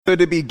Good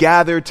to be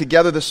gathered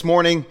together this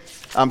morning.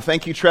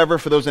 Thank you, Trevor,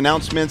 for those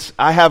announcements.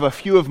 I have a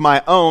few of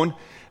my own.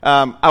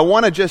 I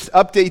want to just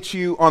update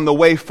you on the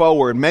way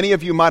forward. Many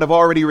of you might have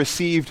already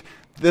received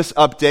this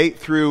update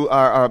through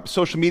our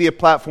social media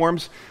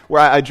platforms,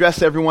 where I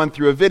address everyone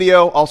through a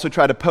video, also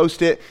try to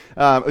post it.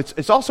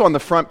 It's also on the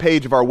front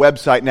page of our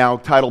website now,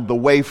 titled The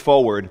Way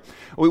Forward.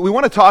 We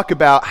want to talk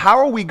about how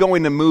are we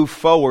going to move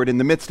forward in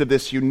the midst of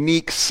this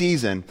unique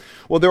season.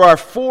 Well, there are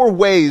 4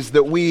 ways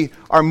that we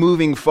are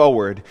moving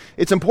forward.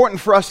 It's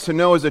important for us to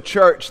know as a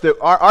church that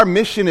our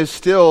mission is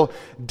still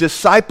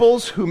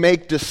disciples who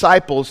make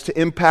disciples to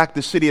impact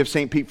the city of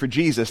St. Pete for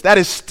Jesus. That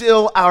is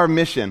still our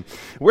mission.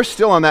 We're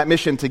still on that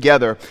mission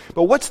together.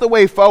 But what's the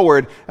way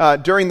forward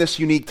during this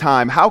unique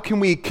time? How can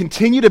we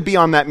continue to be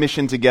on that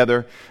mission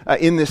together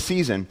in this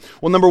season?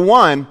 Well, number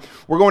one,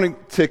 we're going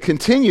to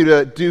continue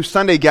to do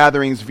Sunday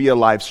gatherings via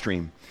live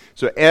stream.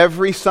 So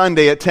every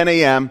Sunday at 10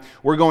 a.m.,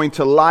 we're going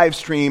to live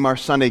stream our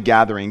Sunday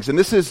gatherings. And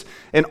this is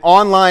an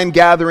online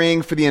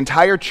gathering for the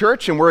entire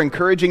church, and we're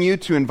encouraging you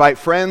to invite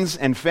friends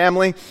and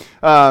family.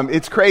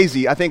 It's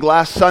crazy. I think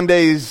last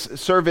Sunday's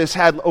service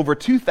had over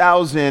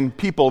 2,000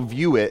 people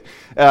view it.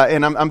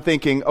 And I'm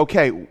thinking,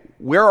 okay,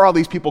 where are all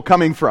these people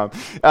coming from?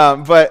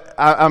 But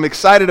I'm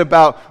excited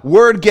about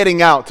word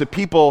getting out to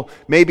people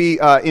maybe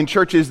in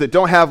churches that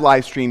don't have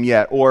live stream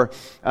yet, or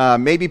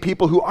maybe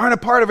people who aren't a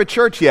part of a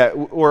church yet,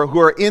 or who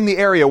are in the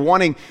area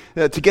wanting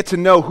to get to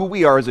know who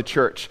we are as a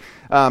church.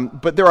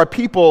 But there are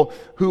people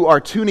who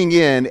are tuning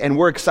in, and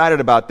we're excited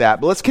about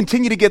that. But let's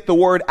continue to get the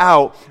word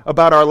out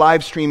about our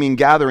live streaming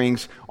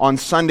gatherings on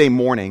Sunday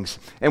mornings.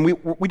 And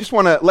we just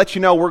want to let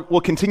you know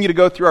we'll continue to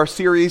go through our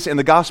series in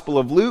the Gospel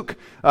of Luke.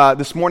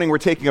 This morning we're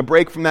taking a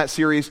break from that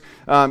series.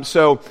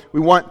 So we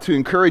want to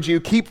encourage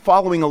you, keep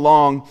following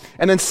along.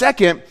 And then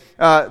second,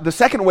 the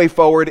second way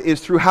forward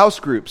is through house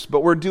groups,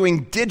 but we're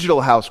doing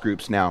digital house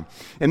groups now.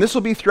 And this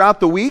will be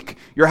throughout the week.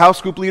 Your house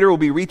group leader will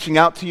be reaching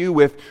out to you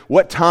with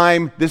what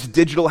time this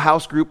digital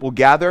house group will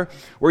gather.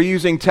 We're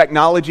using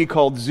technology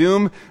called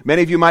Zoom.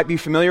 Many of you might be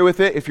familiar with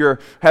it. If you're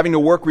having to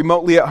work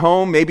remotely at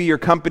home, maybe your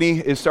company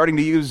is starting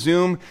to use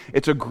Zoom.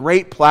 It's a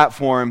great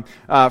platform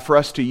for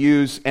us to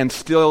use and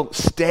still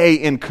stay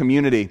in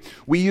community.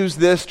 We used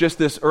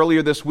this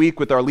earlier this week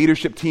with our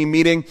leadership team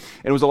meeting.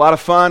 It was a lot of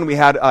fun. We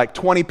had like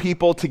 20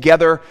 people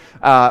together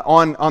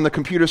on the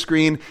computer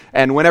screen,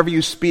 and whenever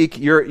you speak,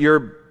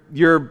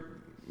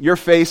 your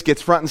face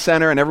gets front and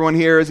center, and everyone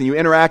hears, and you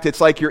interact.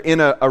 It's like you're in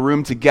a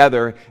room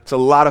together. It's a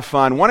lot of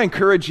fun. I want to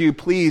encourage you,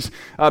 please,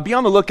 be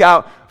on the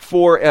lookout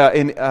for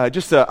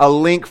just a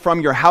link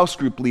from your house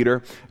group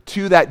leader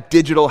to that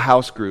digital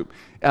house group.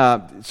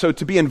 So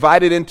to be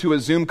invited into a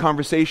Zoom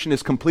conversation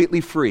is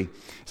completely free.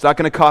 It's not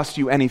going to cost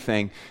you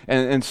anything.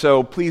 And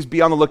so please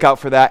be on the lookout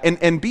for that.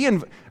 And be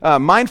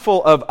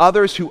mindful of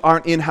others who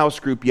aren't in house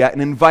group yet,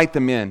 and invite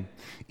them in.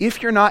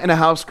 If you're not in a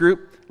house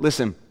group,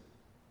 listen,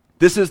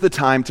 this is the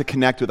time to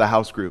connect with a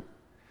house group.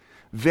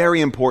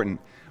 Very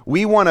important.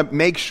 We want to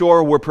make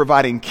sure we're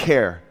providing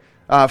care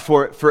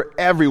for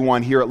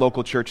everyone here at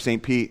Local Church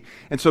St. Pete.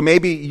 And so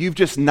maybe you've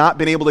just not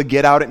been able to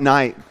get out at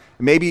night.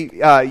 Maybe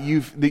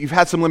you've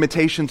had some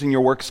limitations in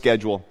your work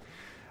schedule.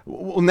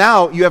 Well,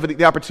 now you have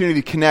the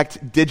opportunity to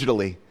connect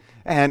digitally.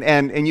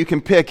 And you can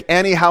pick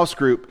any house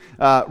group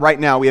right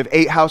now. We have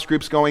 8 house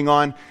groups going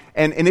on.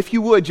 And if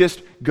you would,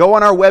 just go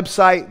on our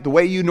website the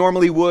way you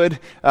normally would.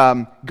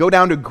 Go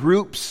down to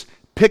groups.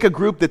 Pick a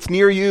group that's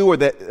near you, or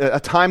a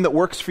time that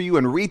works for you,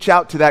 and reach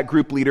out to that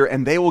group leader,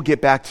 and they will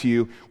get back to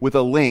you with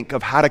a link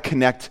of how to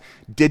connect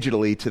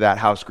digitally to that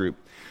house group.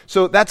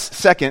 So that's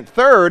second.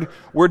 Third,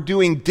 we're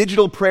doing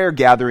digital prayer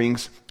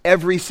gatherings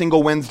every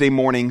single Wednesday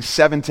morning,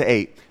 7 to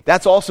 8.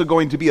 That's also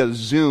going to be a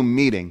Zoom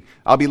meeting.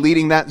 I'll be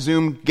leading that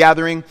Zoom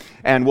gathering,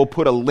 and we'll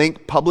put a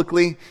link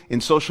publicly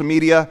in social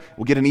media.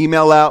 We'll get an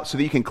email out so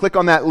that you can click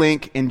on that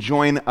link and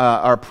join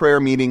our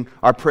prayer meeting,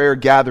 our prayer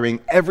gathering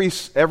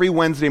every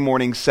Wednesday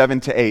morning,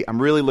 7 to 8.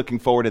 I'm really looking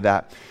forward to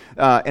that.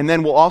 And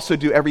then we'll also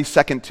do every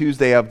second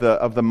Tuesday of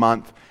the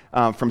month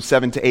from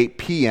 7 to 8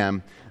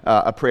 p.m.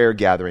 A prayer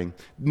gathering.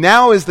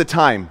 Now is the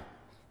time,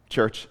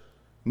 church.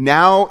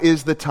 Now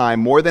is the time,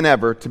 more than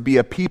ever, to be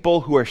a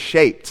people who are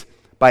shaped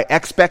by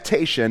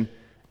expectation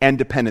and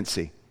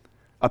dependency,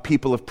 a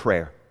people of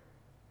prayer.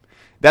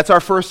 That's our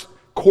first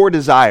core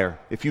desire.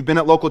 If you've been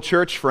at Local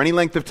Church for any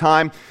length of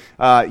time,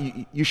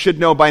 you should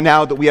know by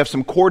now that we have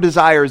some core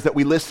desires that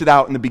we listed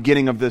out in the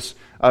beginning of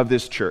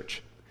this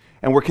church.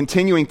 And we're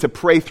continuing to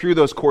pray through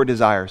those core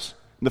desires.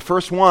 The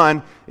first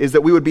one is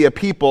that we would be a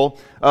people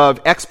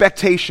of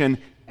expectation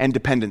and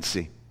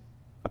dependency,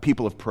 a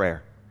people of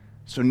prayer.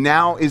 So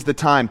now is the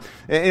time.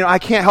 I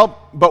can't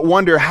help but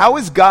wonder, how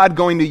is God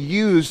going to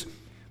use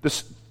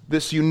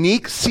this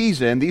unique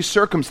season, these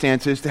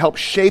circumstances, to help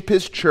shape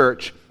His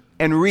church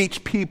and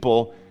reach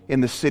people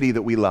in the city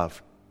that we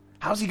love?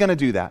 How's He going to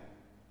do that?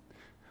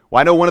 Well,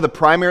 I know one of the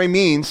primary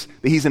means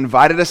that He's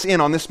invited us in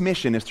on this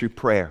mission is through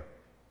prayer.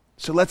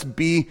 So let's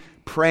be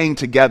praying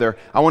together.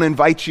 I want to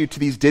invite you to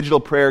these digital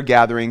prayer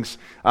gatherings.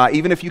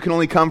 Even if you can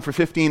only come for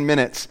 15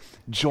 minutes,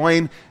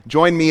 join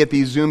me at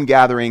these Zoom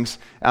gatherings,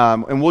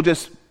 and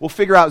we'll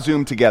figure out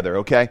Zoom together,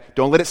 okay?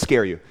 Don't let it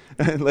scare you.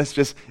 Let's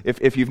just,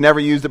 if you've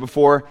never used it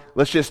before,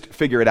 let's just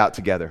figure it out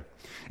together.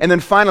 And then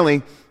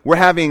finally, we're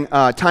having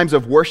times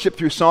of worship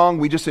through song.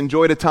 We just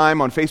enjoyed a time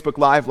on Facebook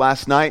Live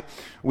last night.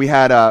 We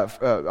had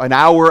an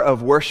hour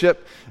of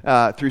worship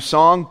through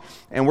song,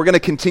 and we're going to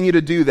continue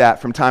to do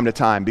that from time to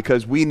time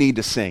because we need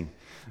to sing.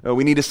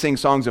 We need to sing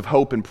songs of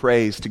hope and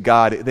praise to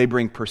God.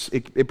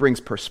 It brings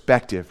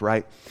perspective,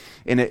 right?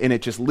 And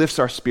it just lifts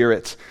our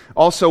spirits.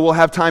 Also, we'll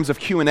have times of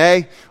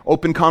Q&A,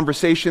 open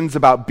conversations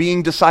about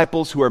being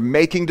disciples who are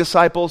making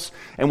disciples,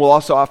 and we'll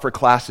also offer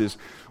classes.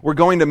 We're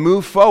going to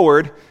move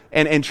forward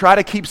and try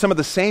to keep some of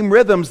the same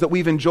rhythms that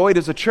we've enjoyed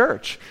as a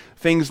church.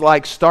 Things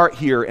like Start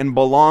Here and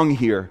Belong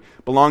Here.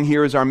 Belong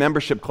Here is our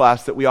membership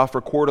class that we offer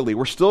quarterly.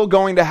 We're still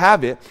going to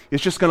have it.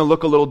 It's just going to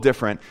look a little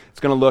different. It's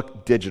going to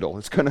look digital.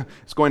 It's going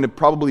to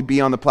probably be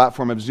on the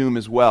platform of Zoom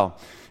as well.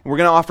 And we're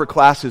going to offer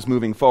classes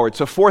moving forward.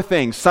 So 4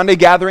 things. Sunday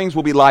gatherings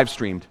will be live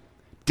streamed.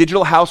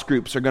 Digital house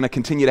groups are going to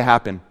continue to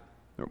happen,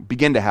 or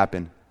begin to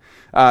happen.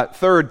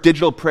 3rd,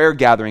 digital prayer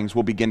gatherings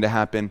will begin to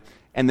happen.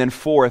 And then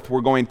 4th, we're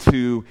going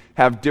to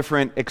have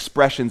different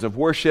expressions of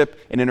worship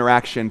and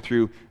interaction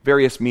through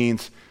various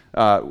means,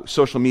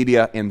 social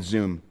media and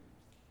Zoom.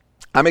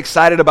 I'm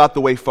excited about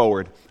the way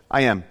forward.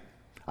 I am.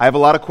 I have a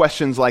lot of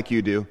questions like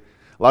you do,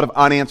 a lot of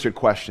unanswered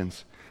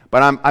questions.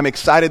 But I'm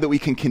excited that we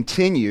can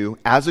continue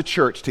as a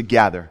church to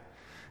gather.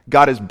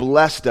 God has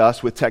blessed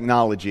us with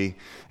technology,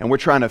 and we're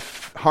trying to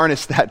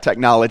harness that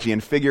technology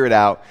and figure it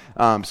out.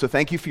 So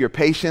thank you for your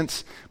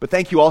patience, but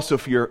thank you also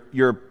for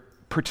your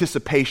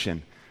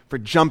participation, for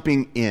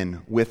jumping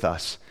in with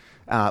us.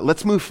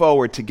 Let's move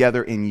forward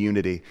together in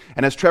unity.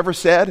 And as Trevor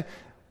said,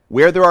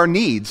 where there are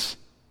needs,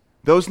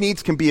 those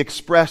needs can be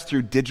expressed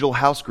through digital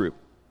house group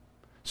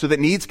so that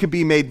needs can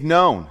be made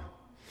known.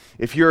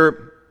 If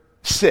you're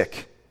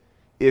sick,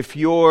 if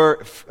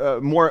you're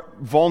more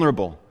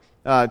vulnerable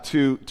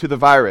to the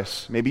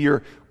virus, maybe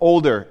you're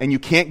older and you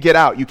can't get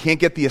out, you can't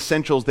get the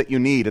essentials that you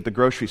need at the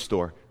grocery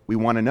store, we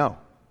want to know.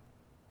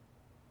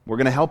 We're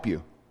going to help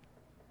you,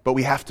 but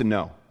we have to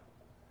know.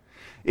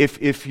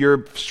 If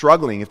you're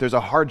struggling, if there's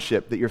a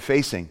hardship that you're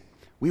facing,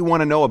 we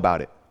want to know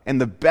about it. And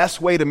the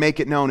best way to make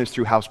it known is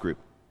through house group,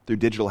 through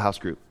digital house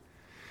group.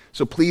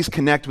 So please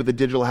connect with the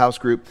digital house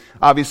group.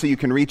 Obviously, you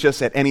can reach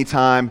us at any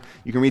time.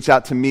 You can reach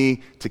out to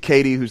me, to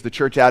Katie, who's the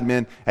church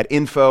admin, at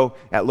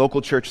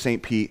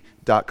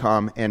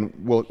info@localchurchstpete.com, and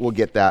we'll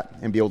get that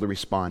and be able to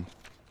respond.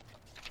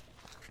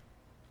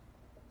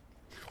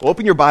 Well,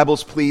 open your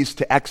Bibles, please,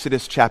 to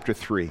Exodus chapter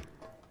 3.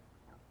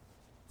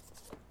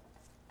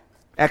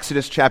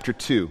 Exodus chapter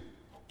 2.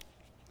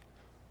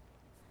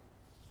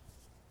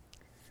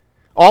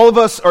 All of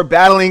us are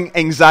battling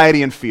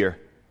anxiety and fear.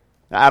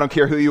 I don't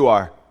care who you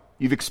are.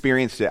 You've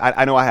experienced it.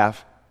 I know I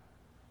have.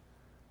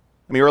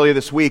 Earlier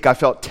this week, I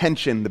felt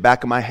tension in the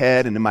back of my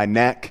head and in my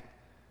neck.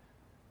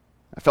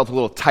 I felt a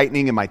little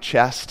tightening in my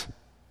chest.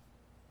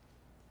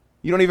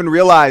 You don't even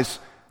realize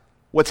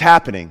what's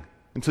happening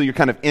until you're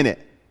kind of in it.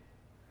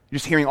 You're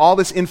just hearing all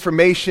this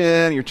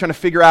information. You're trying to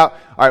figure out,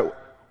 all right,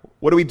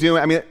 what are we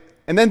doing?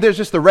 And then there's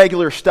just the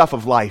regular stuff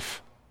of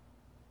life.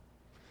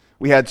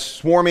 We had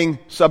swarming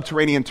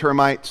subterranean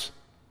termites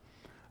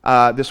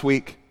this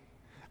week.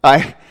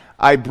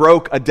 I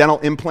broke a dental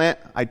implant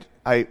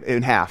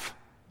in half,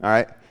 all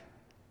right?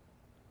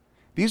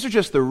 These are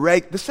just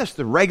this is just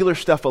the regular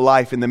stuff of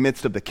life in the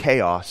midst of the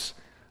chaos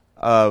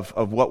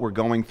of what we're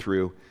going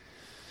through.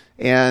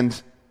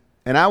 And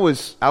I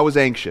was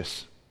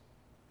anxious,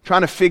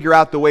 trying to figure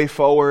out the way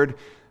forward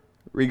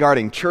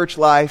regarding church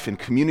life and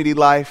community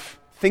life,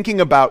 thinking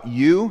about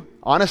you,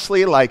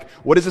 honestly, like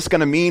what is this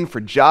going to mean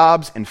for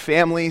jobs and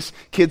families,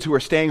 kids who are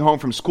staying home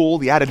from school,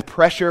 the added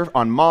pressure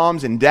on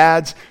moms and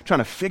dads, trying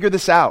to figure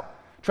this out.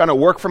 Trying to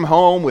work from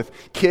home with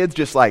kids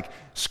just like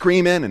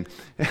screaming and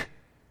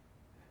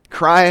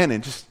crying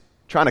and just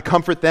trying to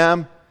comfort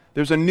them.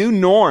 There's a new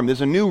norm.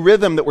 There's a new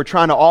rhythm that we're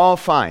trying to all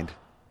find.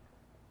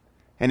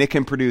 And it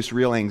can produce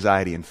real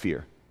anxiety and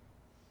fear.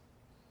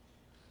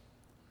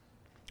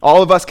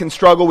 All of us can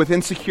struggle with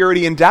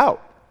insecurity and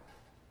doubt,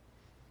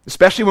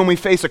 especially when we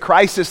face a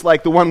crisis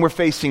like the one we're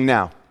facing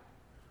now,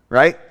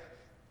 right?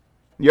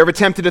 You ever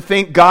tempted to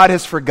think God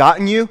has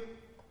forgotten you?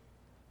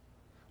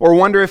 Or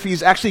wonder if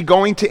he's actually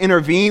going to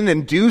intervene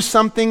and do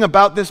something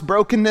about this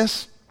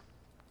brokenness?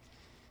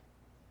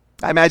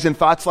 I imagine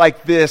thoughts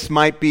like this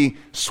might be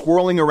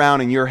swirling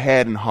around in your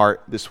head and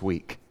heart this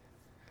week.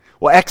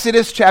 Well,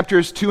 Exodus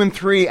chapters 2 and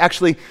 3,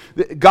 actually,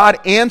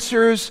 God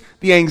answers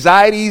the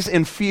anxieties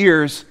and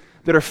fears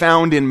that are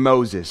found in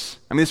Moses.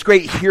 This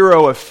great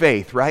hero of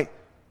faith, right?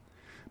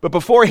 But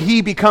before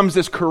he becomes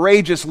this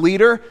courageous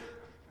leader,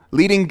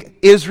 leading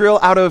Israel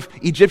out of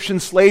Egyptian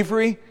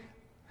slavery,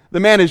 the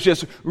man is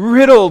just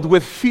riddled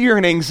with fear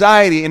and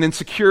anxiety and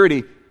insecurity.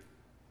 And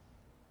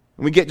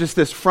we get just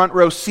this front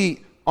row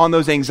seat on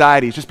those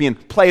anxieties just being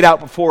played out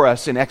before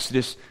us in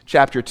Exodus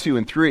chapter 2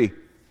 and 3.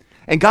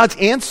 And God's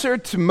answer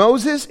to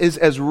Moses is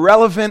as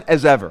relevant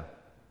as ever.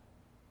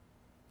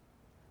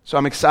 So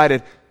I'm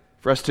excited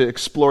for us to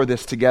explore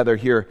this together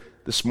here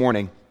this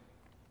morning.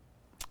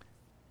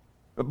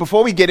 But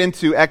before we get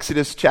into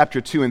Exodus chapter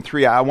 2 and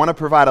 3, I want to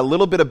provide a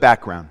little bit of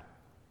background.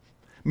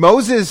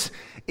 Moses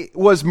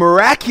was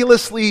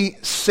miraculously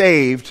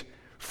saved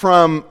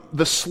from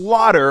the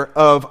slaughter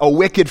of a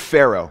wicked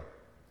Pharaoh.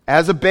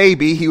 As a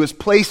baby, he was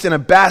placed in a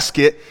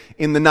basket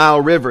in the Nile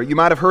River. You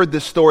might have heard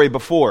this story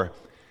before.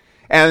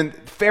 And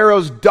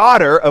Pharaoh's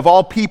daughter, of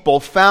all people,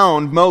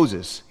 found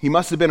Moses. He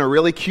must have been a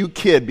really cute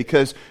kid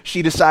because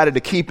she decided to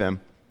keep him.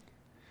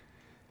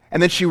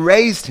 And then she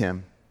raised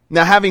him.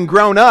 Now, having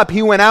grown up,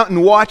 he went out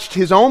and watched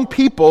his own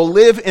people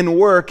live and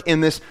work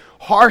in this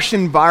harsh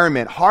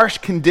environment, harsh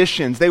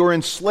conditions. They were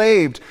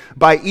enslaved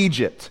by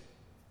Egypt.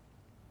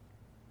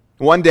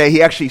 One day,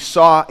 he actually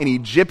saw an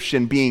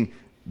Egyptian being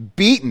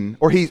beaten,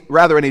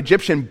 an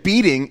Egyptian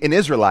beating an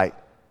Israelite.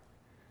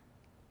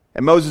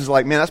 And Moses is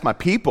like, man, that's my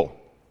people.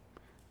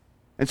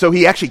 And so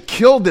he actually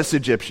killed this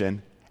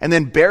Egyptian and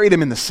then buried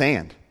him in the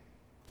sand.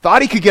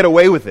 Thought he could get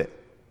away with it.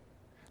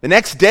 The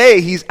next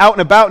day, he's out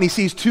and about and he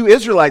sees two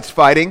Israelites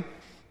fighting,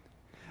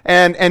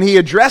 and he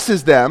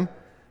addresses them.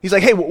 He's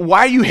like, hey, why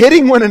are you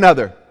hitting one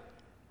another?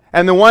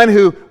 And the one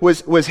who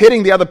was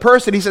hitting the other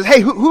person, he says, hey,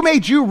 who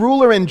made you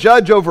ruler and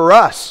judge over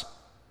us?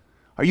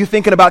 Are you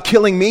thinking about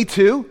killing me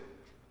too?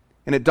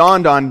 And it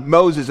dawned on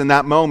Moses in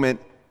that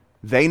moment,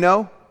 they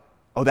know?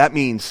 Oh, that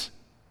means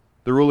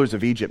the rulers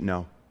of Egypt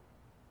know.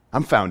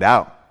 I'm found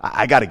out.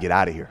 I got to get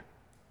out of here.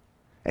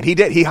 And he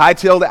did. He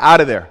hightailed out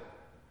of there.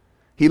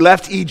 He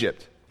left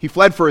Egypt. He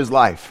fled for his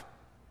life.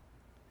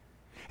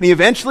 And he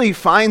eventually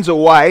finds a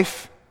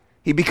wife.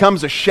 He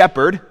becomes a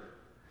shepherd.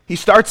 He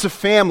starts a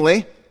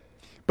family.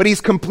 But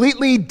he's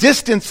completely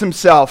distanced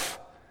himself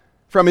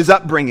from his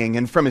upbringing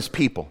and from his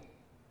people.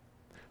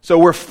 So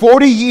we're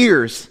 40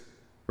 years,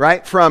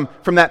 right, from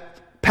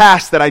that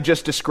past that I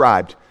just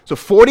described. So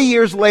 40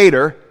 years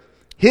later,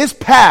 his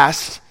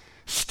past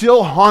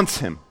still haunts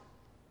him.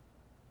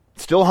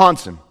 Still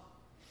haunts him.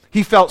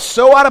 He felt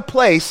so out of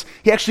place,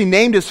 he actually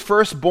named his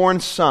firstborn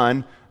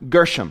son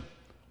Gershom,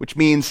 which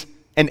means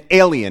an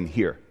alien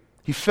here.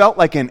 He felt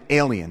like an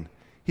alien.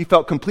 He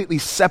felt completely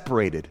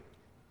separated.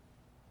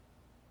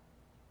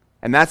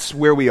 And that's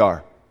where we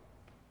are.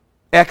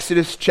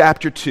 Exodus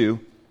chapter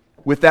 2,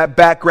 with that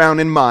background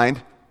in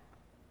mind,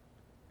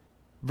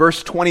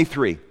 verse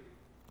 23.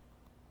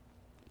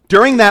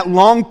 During that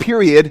long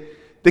period,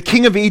 the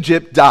king of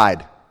Egypt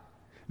died.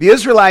 The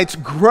Israelites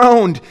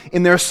groaned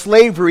in their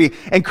slavery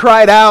and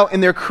cried out,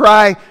 and their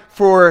cry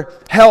for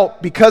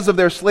help because of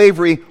their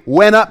slavery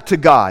went up to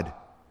God.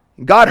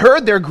 God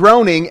heard their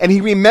groaning, and he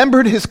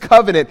remembered his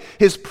covenant,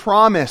 his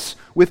promise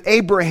with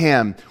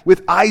Abraham,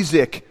 with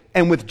Isaac,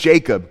 and with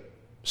Jacob.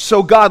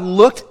 So God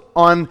looked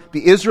on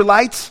the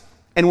Israelites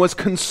and was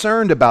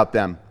concerned about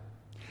them.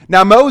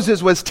 Now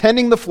Moses was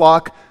tending the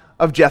flock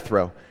of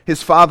Jethro,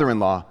 his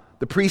father-in-law,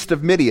 the priest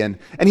of Midian,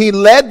 and he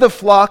led the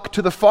flock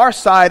to the far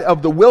side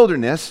of the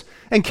wilderness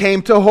and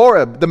came to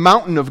Horeb, the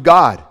mountain of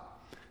God.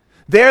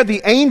 There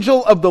the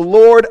angel of the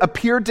Lord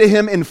appeared to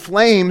him in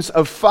flames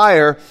of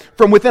fire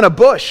from within a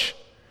bush.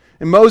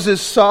 And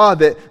Moses saw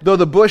that though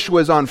the bush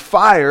was on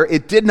fire,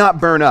 it did not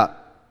burn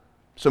up.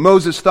 So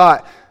Moses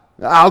thought,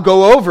 I'll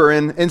go over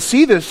and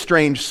see this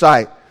strange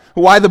sight,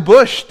 why the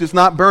bush does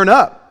not burn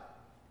up.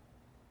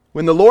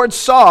 When the Lord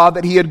saw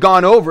that he had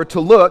gone over to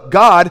look,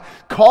 God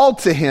called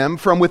to him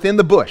from within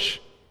the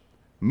bush,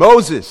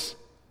 Moses,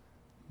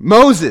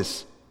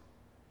 Moses.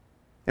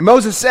 And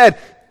Moses said,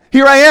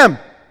 here I am.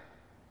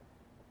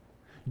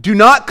 Do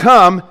not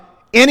come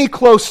any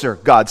closer,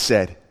 God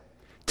said.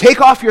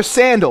 Take off your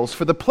sandals,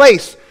 for the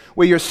place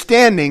where you're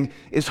standing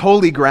is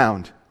holy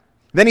ground.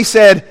 Then he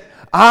said,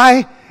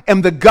 I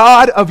am the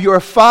God of your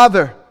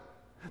father,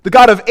 the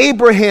God of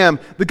Abraham,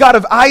 the God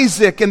of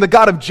Isaac, and the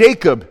God of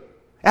Jacob.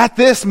 At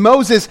this,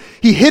 Moses,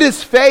 he hid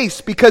his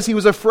face because he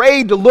was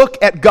afraid to look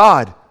at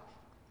God.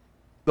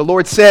 The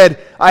Lord said,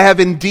 I have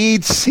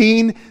indeed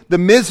seen the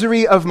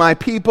misery of my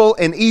people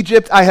in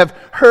Egypt. I have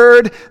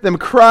heard them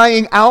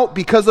crying out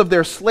because of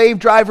their slave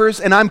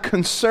drivers, and I'm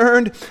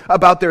concerned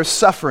about their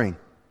suffering.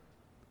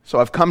 So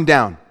I've come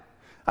down.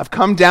 I've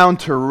come down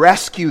to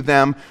rescue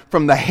them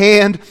from the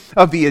hand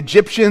of the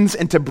Egyptians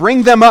and to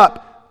bring them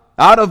up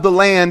out of the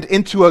land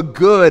into a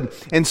good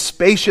and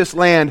spacious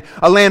land,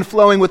 a land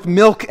flowing with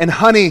milk and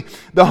honey,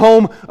 the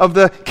home of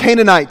the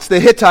Canaanites,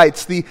 the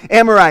Hittites, the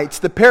Amorites,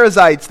 the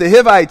Perizzites, the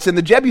Hivites, and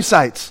the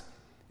Jebusites.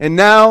 And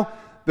now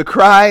the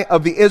cry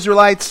of the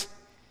Israelites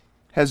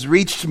has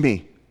reached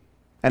me,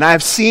 and I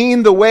have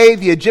seen the way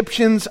the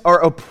Egyptians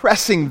are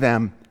oppressing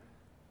them.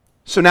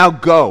 So now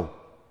go.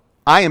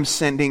 I am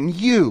sending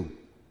you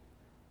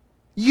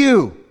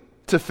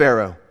to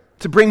Pharaoh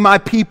to bring my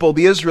people,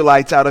 the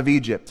Israelites, out of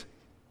Egypt.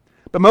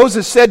 But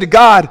Moses said to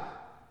God,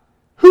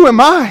 who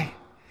am I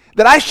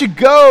that I should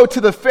go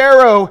to the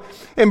Pharaoh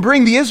and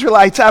bring the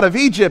Israelites out of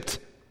Egypt?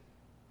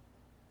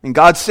 And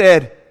God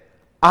said,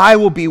 I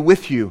will be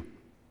with you,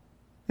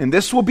 and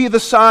this will be the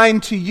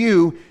sign to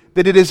you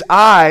that it is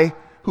I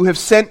who have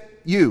sent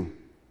you.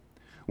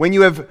 When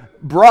you have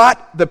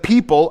brought the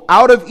people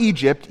out of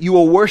Egypt, you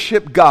will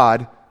worship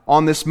God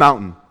on this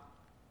mountain."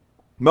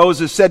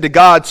 Moses said to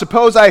God,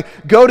 "Suppose I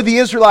go to the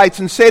Israelites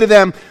and say to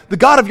them, 'The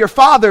God of your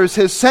fathers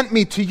has sent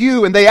me to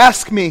you,' and they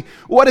ask me,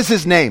 'What is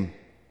his name?'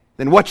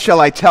 Then what shall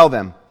I tell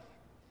them?"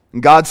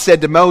 And God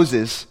said to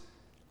Moses,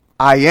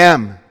 "I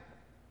am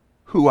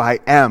who I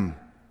am."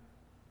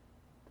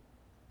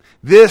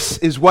 This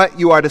is what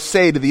you are to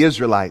say to the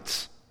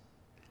Israelites: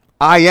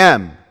 "I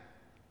am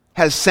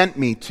has sent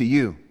me to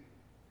you."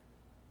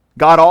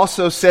 God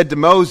also said to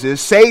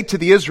Moses, "Say to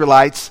the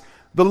Israelites,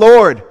 'The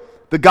Lord,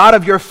 the God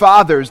of your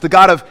fathers, the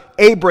God of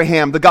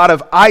Abraham, the God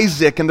of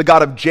Isaac, and the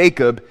God of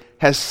Jacob,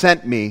 has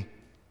sent me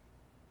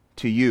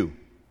to you.'"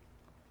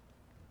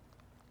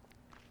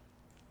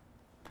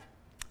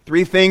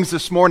 Three things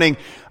this morning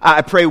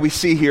I pray we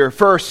see here.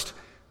 First,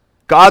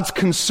 God's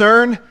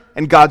concern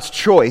and God's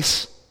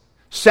choice.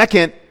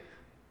 Second,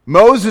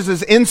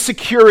 Moses'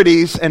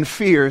 insecurities and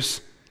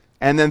fears.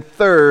 And then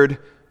third,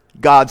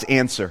 God's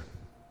answer.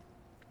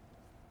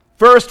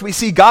 First, we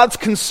see God's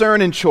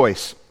concern and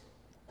choice.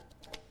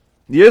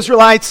 The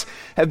Israelites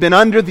have been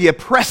under the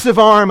oppressive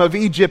arm of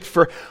Egypt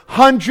for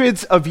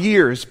hundreds of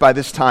years by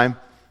this time.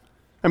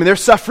 I mean, they're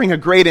suffering a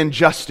great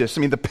injustice.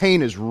 I mean, the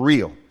pain is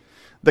real.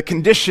 The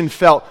condition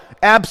felt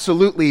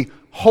absolutely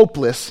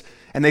hopeless,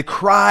 and they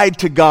cried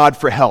to God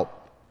for help.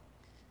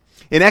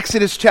 In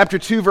Exodus chapter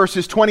 2,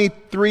 verses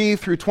 23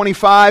 through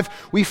 25,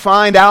 we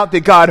find out that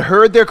God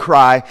heard their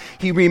cry.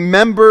 He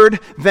remembered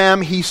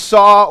them. He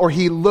saw, or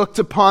he looked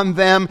upon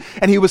them,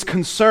 and he was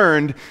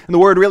concerned. And the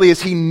word really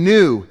is he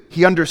knew,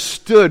 he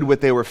understood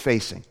what they were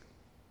facing.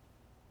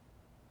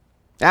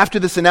 After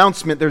this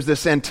announcement, there's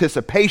this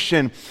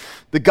anticipation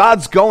that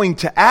God's going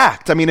to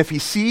act. I mean, if he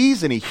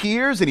sees and he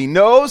hears and he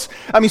knows,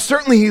 I mean,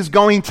 certainly he's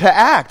going to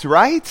act,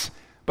 right?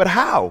 But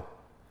how?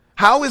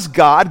 How is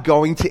God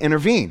going to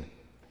intervene?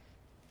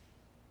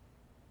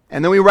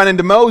 And then we run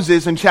into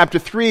Moses in chapter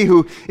 3,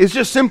 who is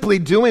just simply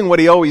doing what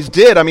he always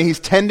did. I mean, he's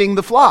tending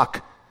the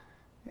flock.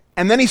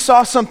 And then he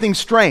saw something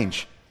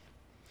strange.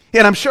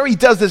 And I'm sure he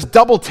does this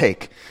double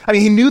take. I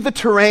mean, he knew the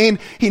terrain.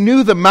 He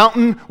knew the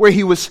mountain where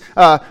he was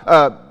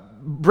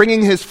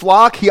bringing his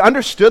flock. He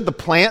understood the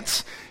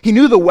plants. He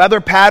knew the weather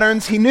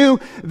patterns. He knew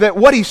that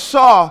what he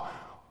saw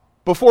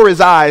before his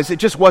eyes, it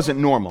just wasn't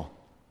normal.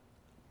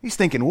 He's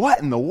thinking, what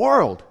in the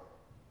world?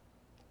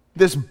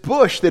 This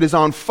bush that is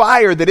on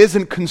fire that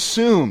isn't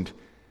consumed.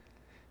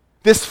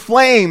 This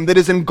flame that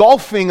is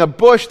engulfing a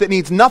bush that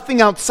needs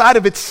nothing outside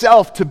of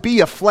itself to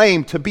be a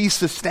flame, to be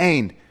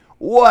sustained.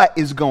 What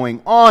is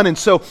going on? And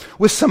so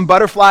with some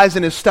butterflies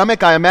in his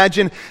stomach, I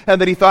imagine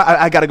that he thought,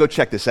 I got to go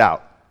check this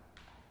out.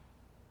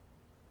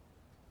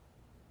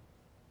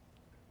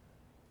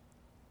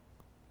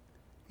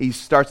 He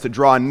starts to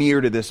draw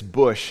near to this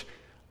bush.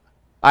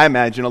 I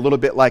imagine a little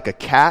bit like a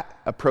cat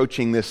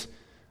approaching this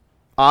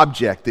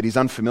object that he's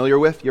unfamiliar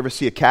with. You ever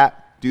see a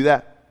cat do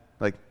that?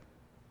 Like,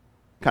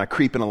 kind of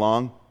creeping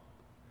along.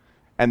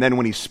 And then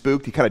when he's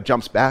spooked, he kind of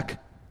jumps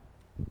back.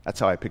 That's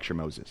how I picture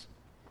Moses.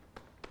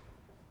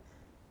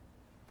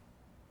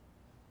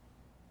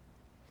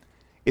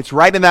 It's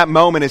right in that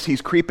moment as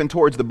he's creeping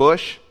towards the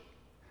bush,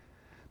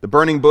 the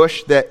burning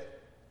bush, that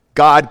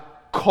God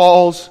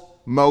calls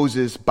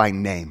Moses by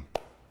name.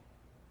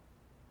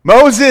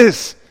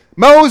 Moses!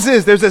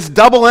 Moses! There's this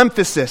double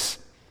emphasis.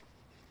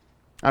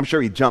 I'm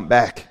sure he jumped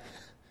back.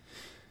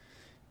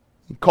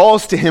 He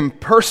calls to him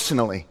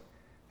personally.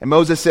 And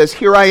Moses says,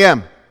 "Here I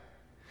am."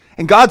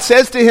 And God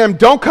says to him,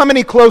 "Don't come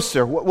any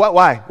closer."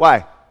 Why?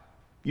 Why?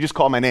 You just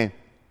called my name.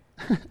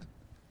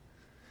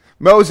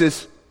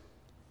 Moses,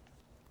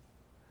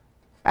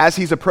 as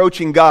he's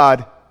approaching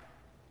God,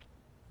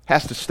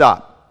 has to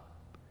stop.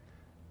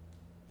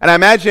 And I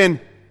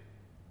imagine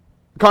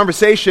the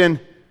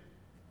conversation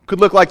could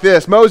look like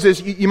this.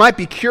 "Moses, you might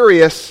be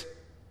curious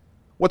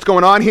what's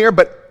going on here,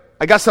 but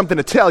I got something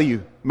to tell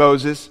you,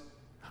 Moses.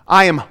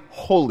 I am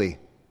holy."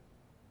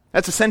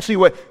 That's essentially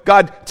what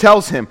God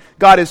tells him.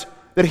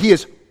 That he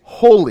is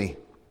holy.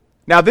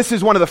 Now, this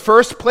is one of the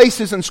first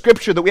places in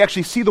Scripture that we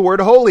actually see the word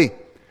holy.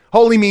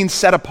 Holy means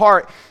set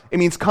apart. It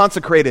means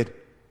consecrated.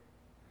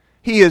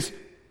 He is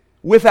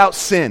without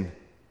sin.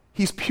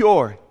 He's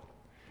pure.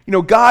 You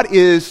know,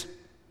 there's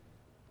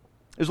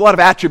a lot of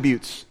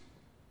attributes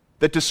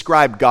that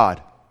describe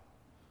God.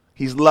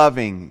 He's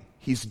loving.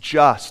 He's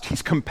just.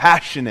 He's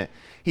compassionate.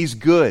 He's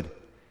good.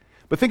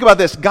 But think about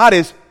this. God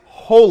is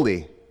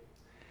holy.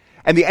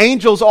 And the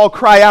angels all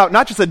cry out,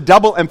 not just a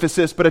double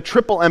emphasis, but a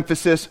triple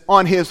emphasis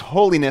on his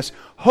holiness.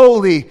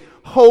 Holy,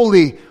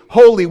 holy,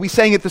 holy. We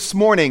sang it this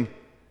morning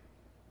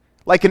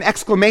like an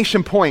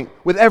exclamation point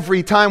with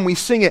every time we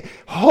sing it.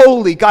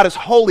 Holy. God is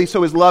holy,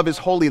 so his love is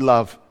holy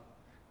love.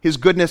 His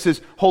goodness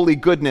is holy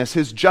goodness.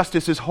 His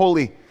justice is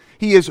holy.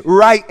 He is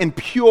right and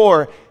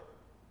pure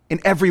in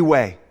every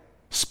way.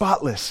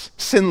 Spotless,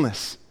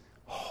 sinless,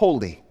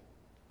 holy,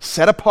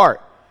 set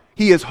apart.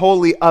 He is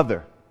wholly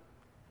other,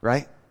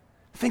 right?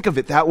 Think of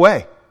it that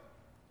way.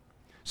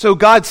 So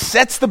God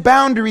sets the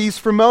boundaries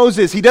for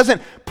Moses. He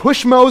doesn't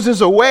push Moses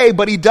away,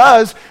 but he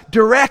does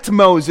direct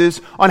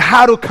Moses on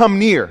how to come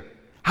near,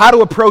 how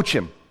to approach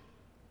him.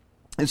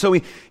 And so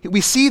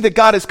we see that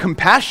God is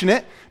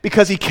compassionate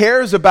because he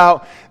cares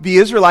about the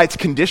Israelites'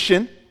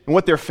 condition and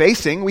what they're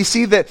facing. We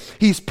see that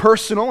he's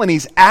personal and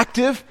he's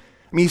active.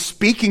 I mean, he's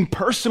speaking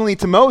personally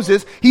to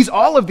Moses. He's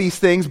all of these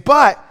things,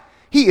 but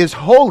he is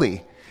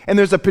holy. And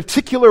there's a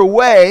particular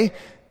way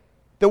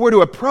that we're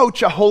to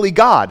approach a holy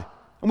God.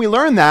 And we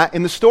learn that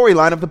in the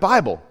storyline of the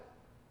Bible.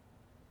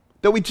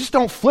 That we just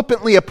don't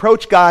flippantly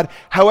approach God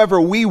however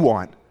we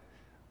want.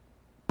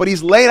 But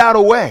he's laid out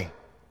a way.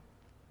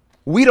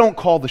 We don't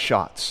call the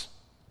shots.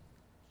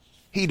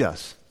 He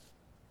does.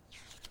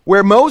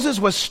 Where Moses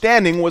was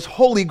standing was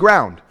holy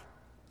ground.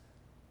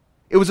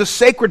 It was a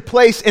sacred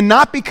place, and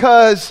not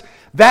because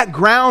that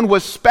ground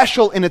was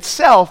special in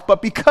itself,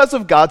 but because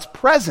of God's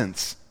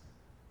presence.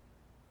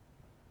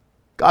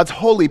 God's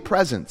holy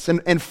presence.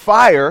 And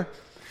fire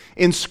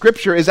in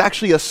Scripture is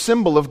actually a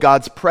symbol of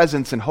God's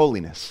presence and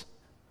holiness.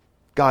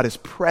 God is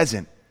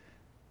present.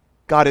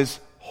 God is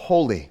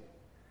holy.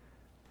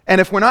 And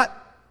if we're not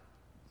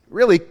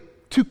really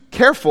too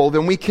careful,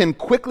 then we can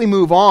quickly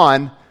move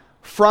on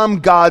from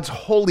God's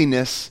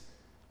holiness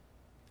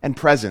and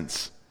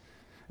presence.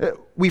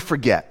 We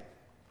forget.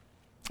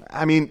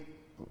 I mean,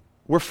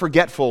 we're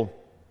forgetful,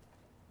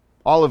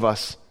 all of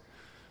us.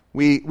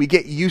 We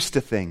get used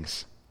to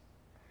things.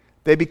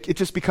 It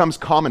just becomes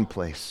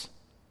commonplace.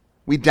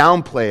 We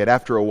downplay it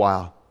after a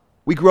while.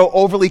 We grow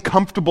overly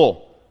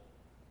comfortable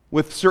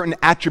with certain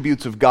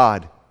attributes of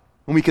God,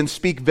 and we can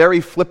speak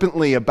very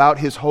flippantly about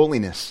his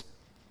holiness.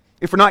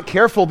 If we're not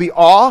careful, that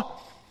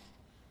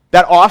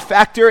awe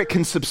factor, it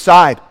can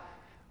subside,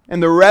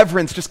 and the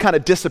reverence just kind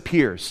of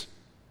disappears.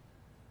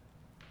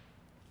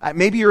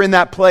 Maybe you're in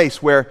that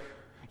place where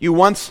you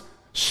once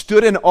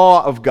stood in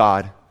awe of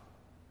God,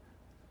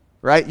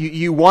 right?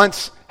 You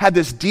once had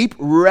this deep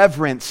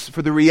reverence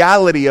for the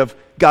reality of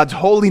God's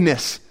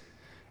holiness,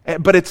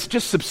 but it's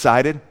just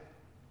subsided.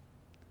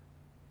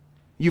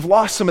 You've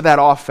lost some of that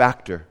awe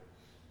factor.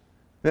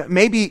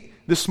 Maybe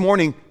this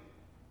morning,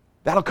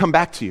 that'll come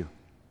back to you.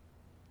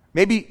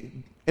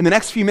 Maybe in the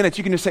next few minutes,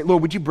 you can just say,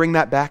 Lord, would you bring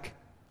that back?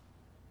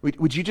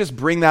 Would you just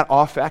bring that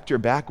awe factor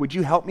back? Would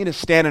you help me to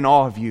stand in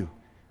awe of you?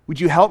 Would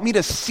you help me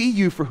to see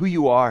you for who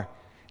you are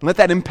and let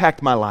that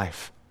impact my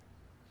life?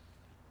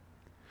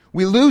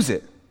 We lose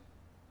it.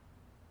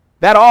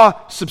 That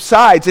awe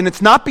subsides, and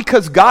it's not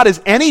because God is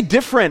any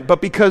different,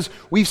 but because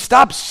we've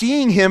stopped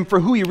seeing him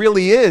for who he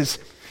really is.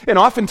 And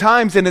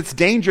oftentimes, and it's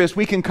dangerous,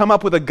 we can come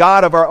up with a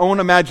God of our own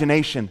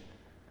imagination,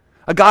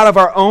 a God of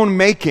our own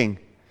making.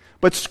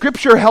 But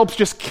Scripture helps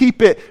just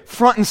keep it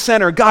front and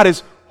center. God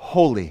is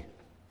holy.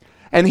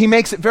 And he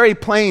makes it very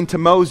plain to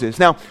Moses.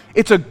 Now,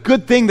 it's a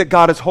good thing that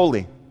God is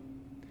holy.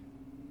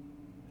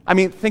 I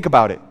mean, think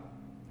about it.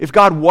 If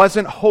God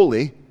wasn't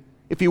holy,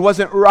 if he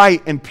wasn't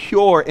right and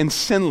pure and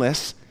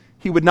sinless,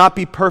 he would not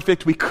be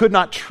perfect. We could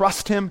not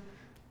trust him.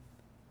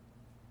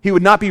 He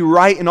would not be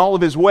right in all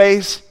of his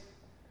ways.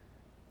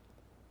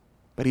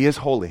 But he is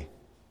holy.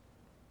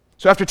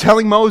 So after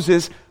telling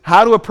Moses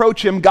how to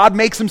approach him, God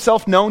makes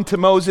himself known to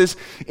Moses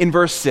in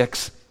verse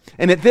 6.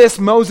 And at this,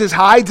 Moses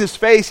hides his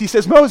face. He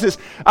says, Moses,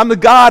 I'm the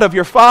God of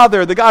your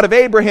father, the God of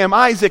Abraham,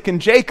 Isaac,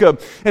 and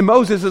Jacob. And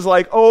Moses is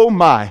like, oh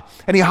my.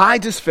 And he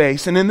hides his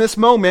face. And in this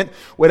moment,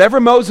 whatever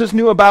Moses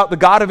knew about the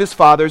God of his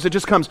fathers, it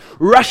just comes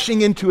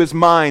rushing into his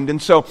mind.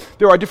 And so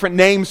there are different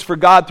names for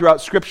God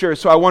throughout Scripture.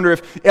 So I wonder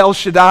if El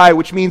Shaddai,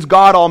 which means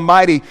God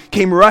Almighty,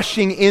 came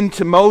rushing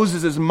into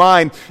Moses'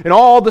 mind and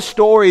all the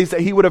stories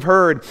that he would have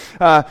heard.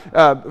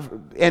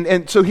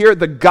 And so here,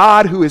 the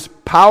God who is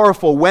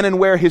powerful when and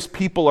where his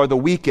people are the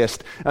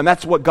weakest. And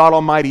that's what God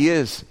Almighty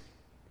is.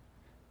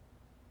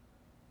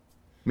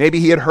 Maybe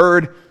he had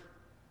heard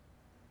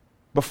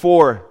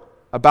before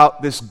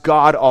about this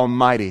God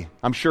Almighty.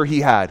 I'm sure he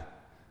had.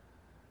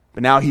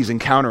 But now he's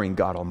encountering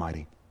God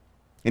Almighty.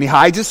 And he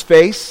hides his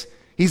face.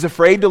 He's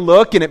afraid to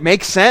look, and it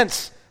makes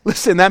sense.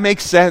 Listen, that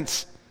makes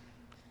sense.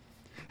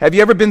 Have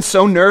you ever been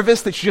so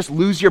nervous that you just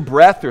lose your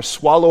breath or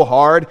swallow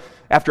hard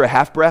after a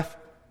half breath?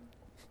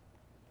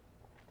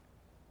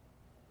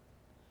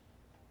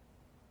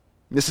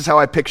 This is how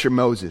I picture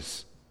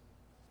Moses.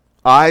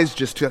 Eyes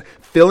just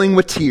filling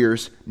with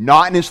tears,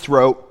 knot in his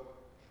throat,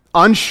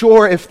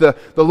 unsure if the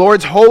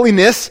Lord's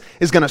holiness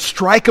is going to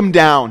strike him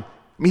down. I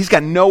mean, he's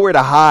got nowhere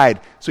to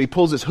hide, so he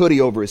pulls his hoodie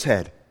over his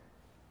head.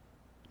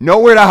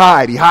 Nowhere to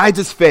hide. He hides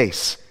his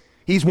face.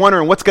 He's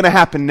wondering what's going to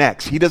happen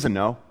next. He doesn't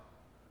know.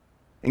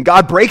 And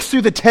God breaks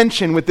through the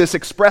tension with this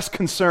expressed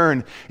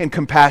concern and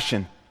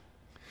compassion.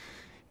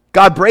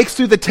 God breaks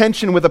through the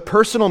tension with a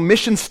personal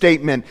mission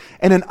statement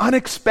and an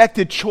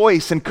unexpected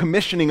choice and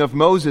commissioning of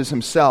Moses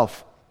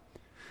himself.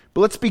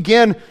 But let's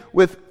begin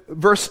with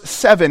verse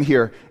 7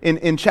 here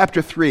in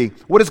chapter 3.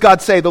 What does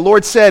God say? The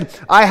Lord said,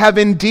 I have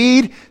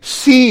indeed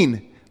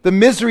seen the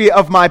misery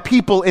of my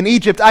people in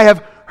Egypt. I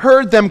have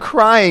heard them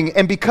crying,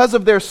 and because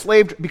of their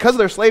slave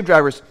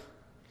drivers,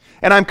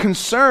 and I'm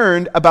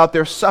concerned about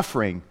their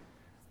suffering.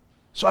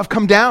 So I've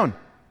come down.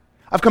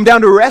 I've come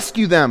down to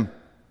rescue them.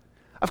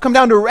 I've come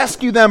down to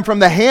rescue them from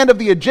the hand of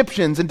the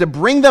Egyptians and to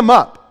bring them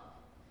up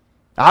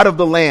out of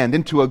the land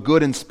into a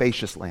good and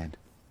spacious land.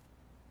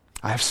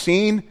 I have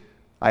seen,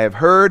 I have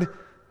heard,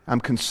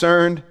 I'm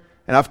concerned,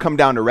 and I've come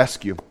down to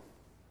rescue.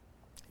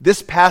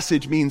 This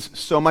passage means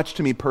so much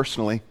to me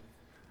personally.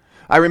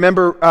 I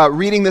remember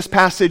reading this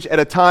passage at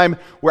a time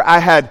where I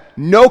had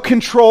no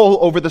control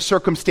over the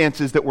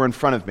circumstances that were in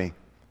front of me.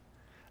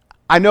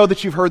 I know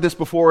that you've heard this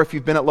before if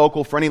you've been at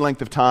Local for any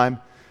length of time.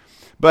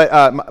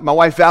 But my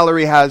wife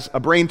Valerie has a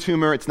brain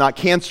tumor. It's not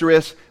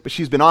cancerous, but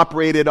she's been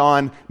operated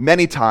on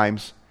many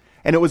times.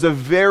 And it was a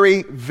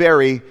very,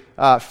 very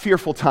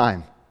fearful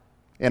time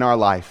in our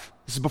life.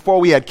 This is before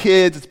we had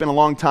kids. It's been a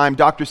long time.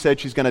 Doctor said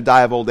she's going to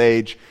die of old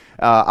age.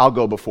 I'll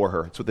go before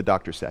her. That's what the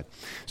doctor said.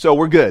 So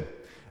we're good.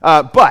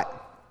 But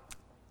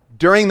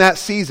during that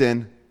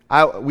season,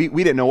 we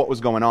didn't know what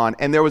was going on.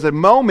 And there was a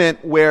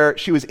moment where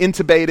she was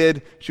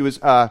intubated.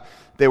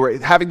 They were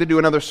having to do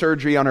another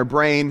surgery on her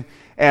brain.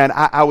 And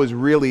I was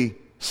really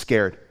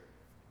scared.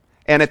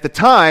 And at the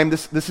time,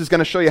 this is going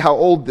to show you how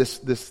old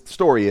this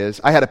story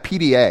is. I had a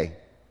PDA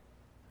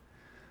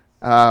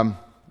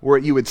where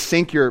you would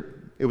sync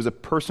it was a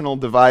personal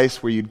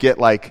device where you'd get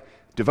like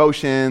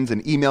devotions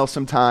and emails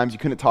sometimes. You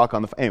couldn't talk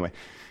on the phone. Anyway,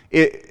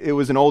 it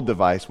was an old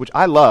device, which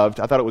I loved.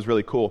 I thought it was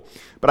really cool.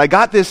 But I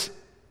got this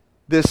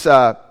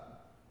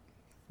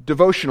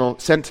devotional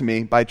sent to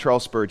me by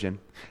Charles Spurgeon,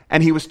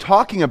 and he was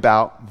talking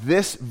about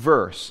this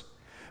verse.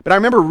 But I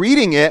remember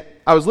reading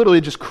it, I was literally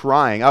just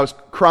crying. I was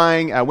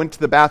crying. I went to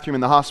the bathroom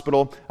in the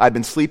hospital. I'd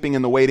been sleeping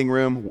in the waiting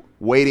room,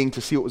 waiting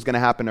to see what was going to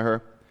happen to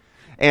her.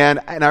 And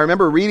I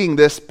remember reading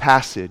this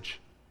passage,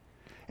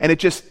 and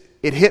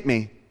it hit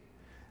me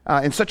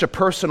in such a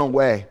personal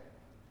way.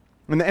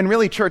 And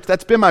really, church,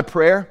 that's been my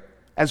prayer.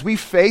 As we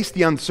face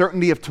the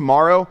uncertainty of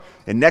tomorrow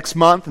and next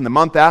month and the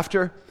month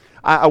after,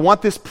 I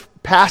want this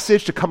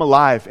passage to come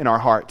alive in our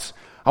hearts.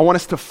 I want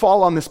us to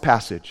fall on this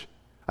passage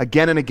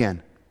again and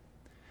again.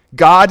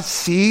 God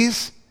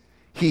sees,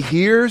 He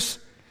hears,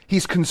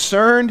 He's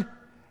concerned,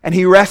 and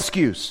He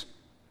rescues.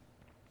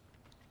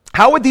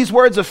 How would these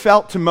words have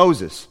felt to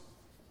Moses?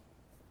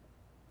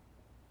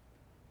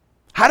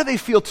 How do they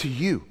feel to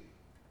you?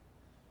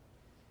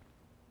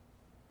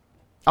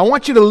 I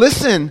want you to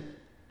listen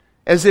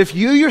as if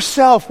you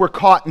yourself were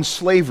caught in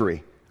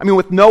slavery.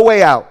 With no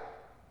way out.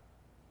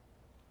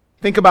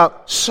 Think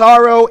about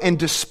sorrow and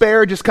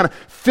despair just kind of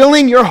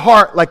filling your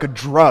heart like a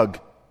drug.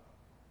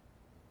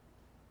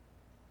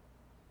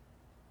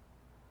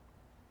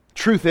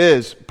 Truth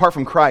is, apart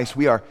from Christ,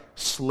 we are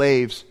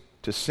slaves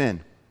to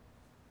sin.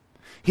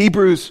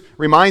 Hebrews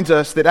reminds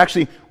us that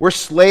actually we're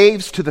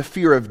slaves to the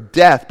fear of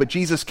death, but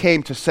Jesus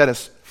came to set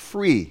us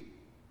free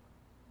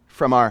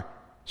from our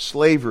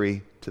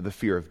slavery to the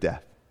fear of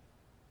death.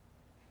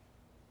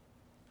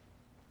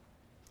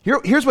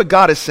 Here's what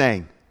God is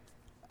saying.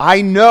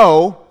 I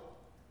know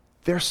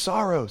their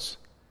sorrows.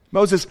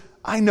 Moses,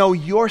 I know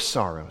your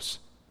sorrows.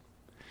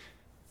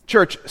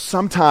 Church,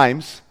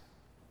 sometimes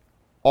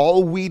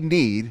all we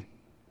need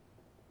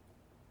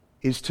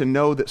is to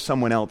know that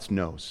someone else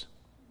knows.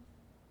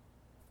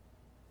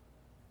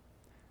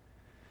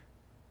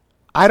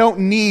 I don't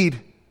need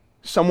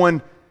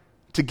someone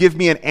to give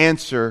me an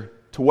answer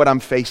to what I'm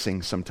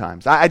facing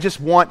sometimes. I just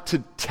want to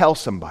tell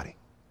somebody.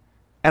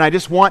 And I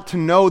just want to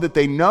know that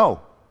they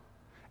know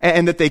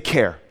and that they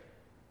care.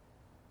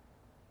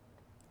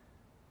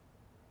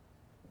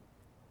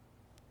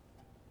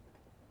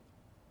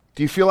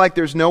 Do you feel like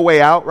there's no way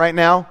out right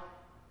now?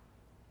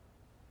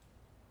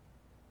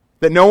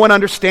 That no one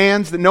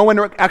understands, that no one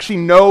actually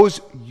knows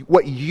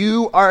what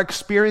you are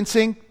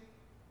experiencing?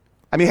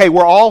 Hey,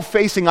 we're all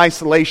facing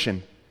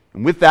isolation,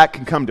 and with that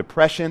can come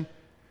depression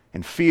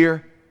and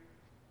fear.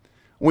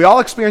 We all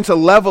experience a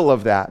level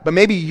of that, but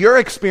maybe you're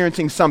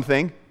experiencing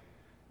something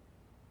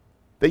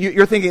that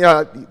you're thinking,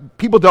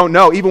 people don't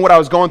know even what I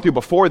was going through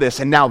before this,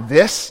 and now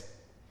this.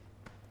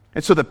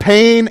 And so the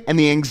pain and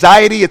the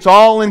anxiety, it's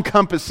all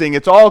encompassing,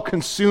 it's all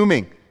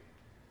consuming.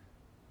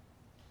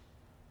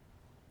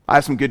 I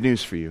have some good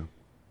news for you.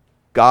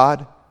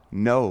 God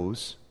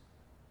knows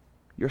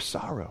your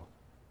sorrow.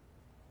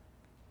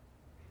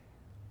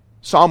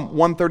 Psalm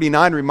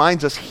 139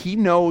 reminds us He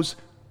knows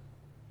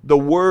the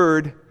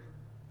word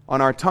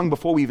on our tongue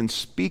before we even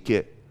speak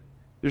it.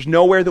 There's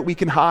nowhere that we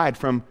can hide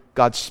from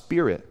God's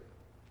Spirit.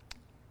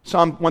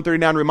 Psalm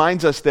 139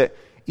 reminds us that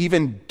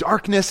even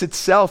darkness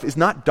itself is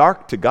not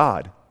dark to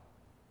God.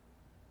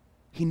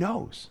 He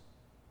knows.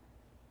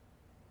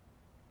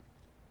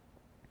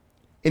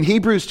 In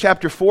Hebrews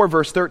chapter 4,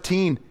 verse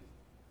 13,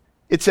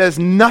 it says,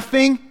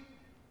 nothing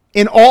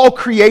in all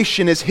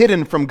creation is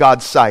hidden from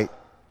God's sight.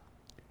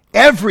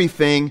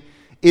 Everything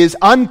is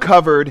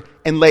uncovered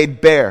and laid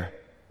bare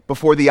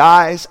before the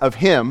eyes of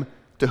Him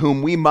to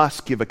whom we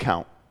must give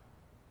account.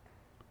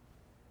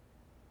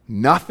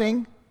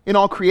 Nothing in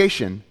all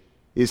creation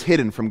is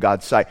hidden from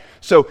God's sight.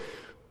 So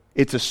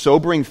it's a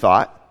sobering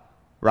thought,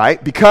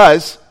 right?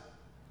 Because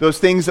those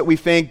things that we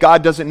think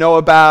God doesn't know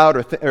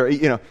about or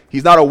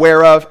He's not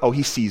aware of,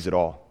 He sees it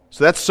all.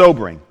 So that's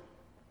sobering.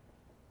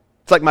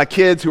 It's like my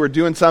kids who are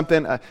doing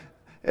something,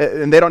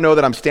 and they don't know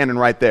that I'm standing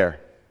right there.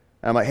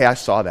 And I'm like, hey, I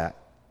saw that.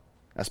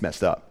 That's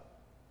messed up.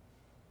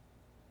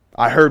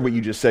 I heard what you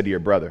just said to your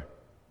brother.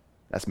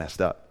 That's messed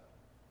up.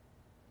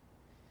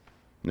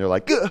 And they're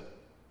like, ugh.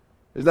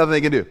 There's nothing they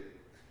can do.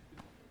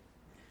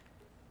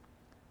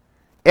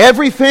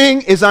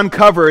 Everything is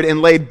uncovered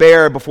and laid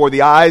bare before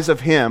the eyes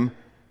of him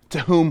to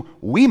whom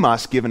we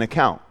must give an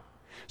account.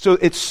 So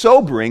it's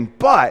sobering,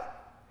 but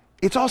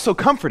it's also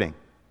comforting.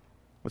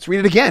 Let's read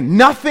it again.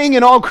 Nothing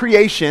in all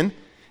creation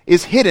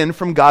is hidden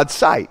from God's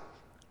sight.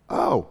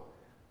 Oh.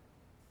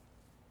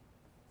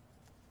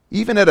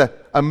 Even at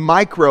a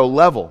micro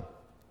level,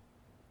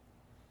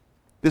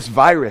 this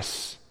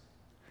virus,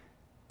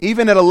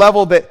 even at a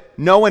level that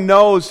no one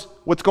knows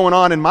what's going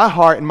on in my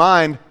heart and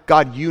mind,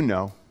 God, you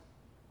know.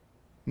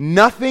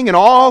 Nothing in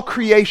all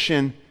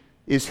creation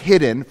is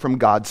hidden from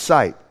God's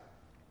sight.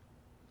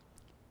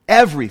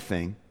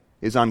 Everything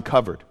is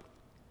uncovered.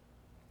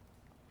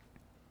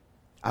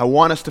 I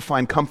want us to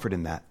find comfort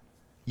in that.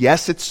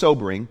 Yes, it's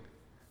sobering,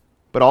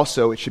 but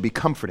also it should be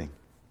comforting.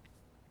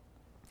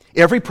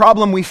 Every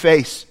problem we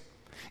face,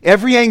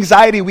 every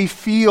anxiety we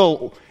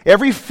feel,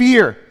 every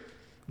fear,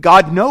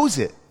 God knows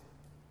it.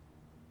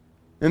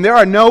 And there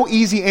are no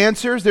easy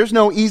answers. There's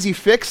no easy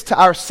fix to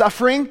our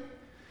suffering,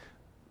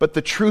 but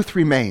the truth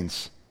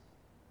remains.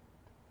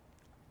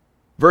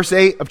 Verse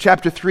 8 of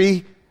chapter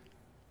 3,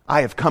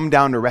 I have come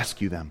down to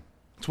rescue them.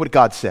 That's what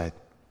God said.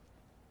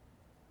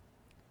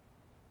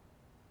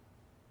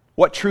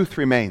 What truth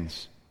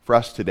remains for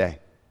us today,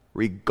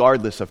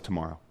 regardless of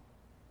tomorrow?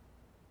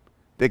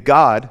 That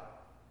God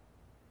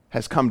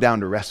has come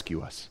down to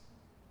rescue us.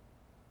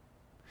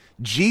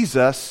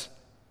 Jesus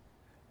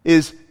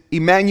is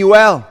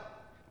Emmanuel,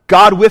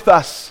 God with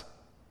us.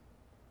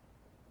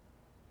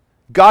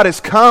 God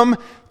has come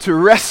to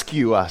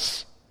rescue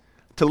us,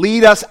 to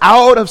lead us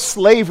out of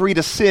slavery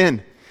to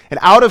sin and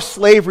out of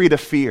slavery to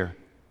fear.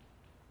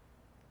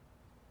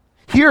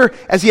 Here,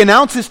 as he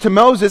announces to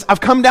Moses,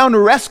 I've come down to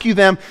rescue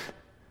them,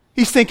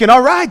 he's thinking,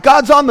 all right,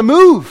 God's on the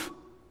move.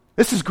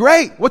 This is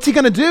great. What's he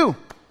going to do?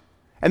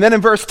 And then in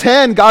verse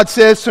 10, God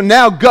says, so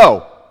now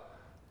go.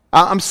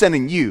 I'm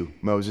sending you,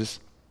 Moses.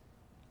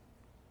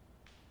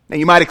 Now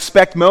you might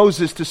expect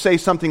Moses to say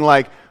something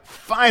like,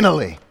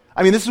 finally.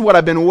 I mean, this is what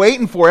I've been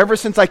waiting for ever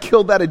since I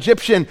killed that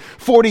Egyptian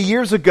 40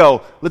 years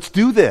ago. Let's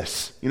do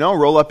this.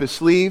 Roll up his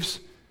sleeves.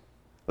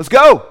 Let's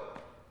go.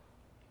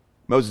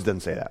 Moses doesn't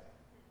say that.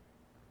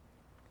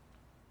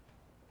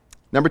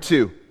 Number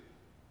 2,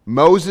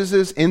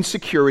 Moses'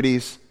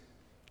 insecurities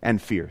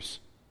and fears.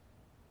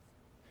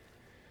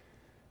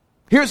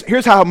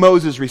 Here's how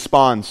Moses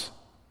responds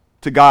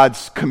to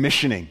God's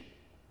commissioning,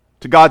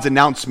 to God's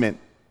announcement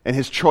and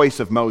his choice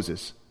of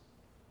Moses.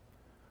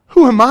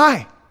 Who am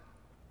I?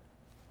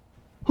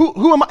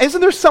 Who am I?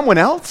 Isn't there someone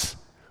else?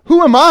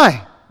 Who am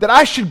I that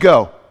I should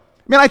go?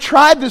 Man, I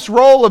tried this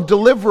role of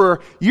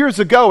deliverer years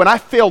ago and I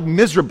failed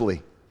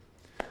miserably.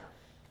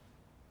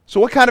 So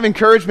what kind of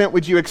encouragement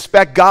would you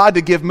expect God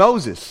to give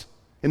Moses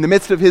in the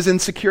midst of his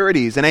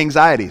insecurities and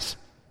anxieties?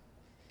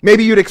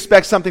 Maybe you'd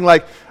expect something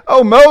like,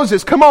 oh,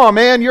 Moses, come on,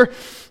 man, you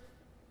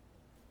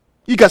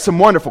got some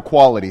wonderful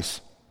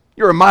qualities.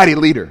 You're a mighty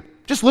leader.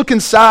 Just look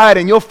inside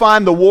and you'll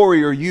find the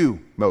warrior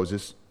you,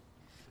 Moses.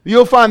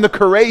 You'll find the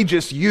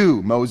courageous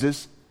you,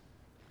 Moses.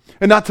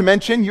 And not to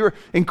mention, you're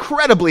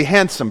incredibly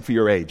handsome for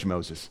your age,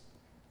 Moses.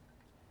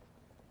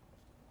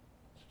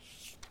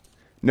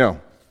 No,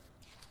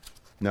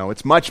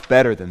 it's much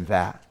better than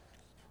that.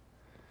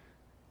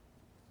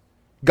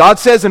 God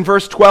says in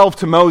verse 12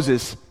 to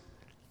Moses,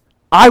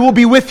 I will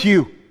be with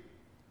you.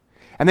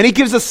 And then he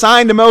gives a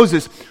sign to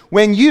Moses.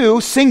 When you,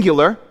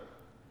 singular,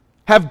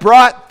 have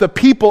brought the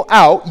people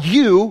out,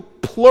 you,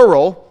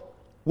 plural,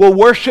 will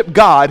worship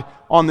God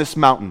on this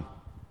mountain.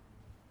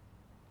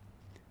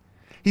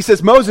 He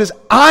says, Moses,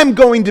 I'm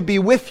going to be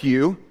with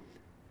you.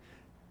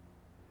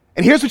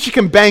 And here's what you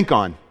can bank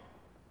on.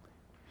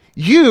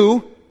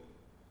 You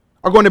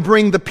are going to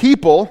bring the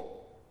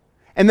people,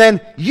 and then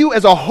you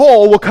as a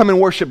whole will come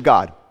and worship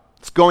God.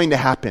 It's going to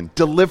happen.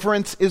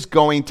 Deliverance is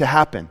going to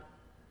happen.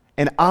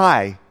 And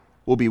I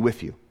will be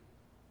with you.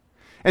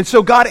 And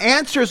so God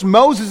answers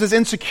Moses'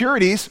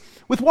 insecurities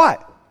with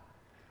what?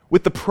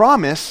 With the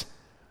promise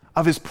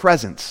of his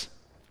presence.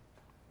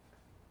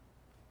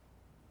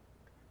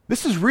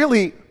 This is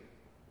really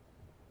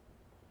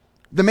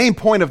the main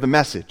point of the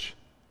message.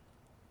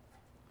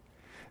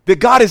 That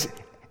God is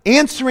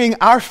answering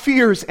our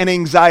fears and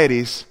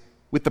anxieties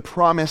with the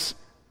promise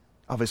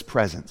of his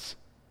presence.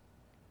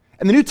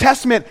 And the New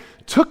Testament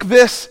took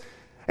this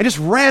and just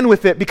ran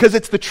with it because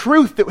it's the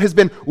truth that has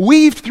been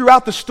weaved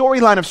throughout the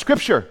storyline of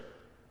Scripture.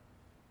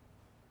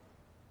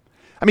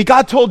 I mean,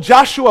 God told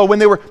Joshua when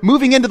they were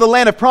moving into the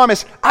land of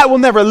promise, I will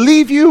never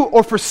leave you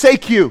or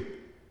forsake you.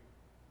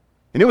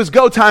 And it was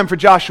go time for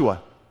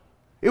Joshua.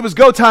 It was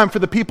go time for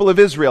the people of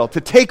Israel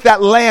to take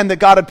that land that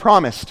God had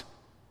promised.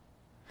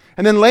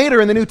 And then later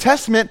in the New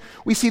Testament,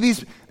 we see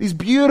these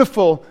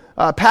beautiful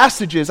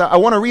passages. I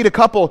want to read a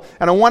couple,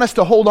 and I want us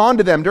to hold on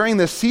to them during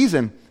this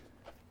season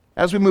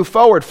as we move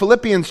forward.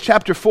 Philippians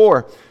chapter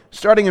 4,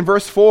 starting in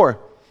verse 4.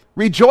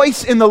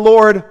 Rejoice in the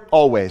Lord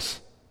always.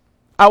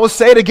 I will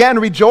say it again,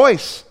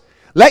 rejoice.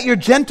 Let your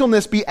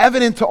gentleness be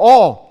evident to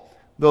all.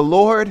 The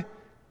Lord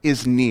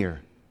is near.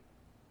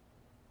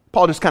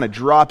 Paul just kind of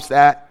drops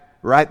that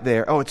right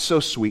there. Oh, it's so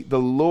sweet. The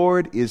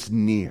Lord is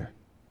near.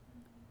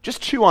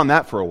 Just chew on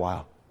that for a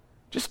while.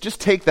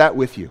 Just take that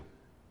with you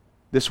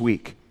this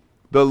week.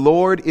 The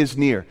Lord is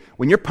near.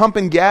 When you're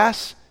pumping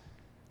gas,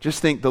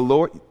 just think the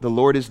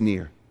Lord is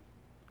near.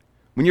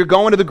 When you're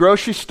going to the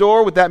grocery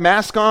store with that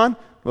mask on,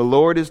 the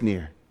Lord is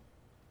near.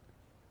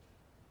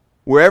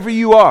 Wherever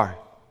you are,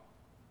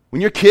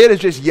 when your kid is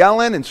just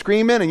yelling and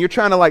screaming and you're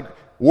trying to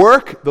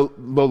work, the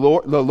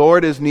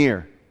Lord is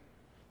near.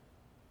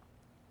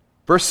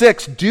 Verse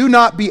 6, do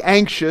not be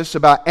anxious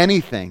about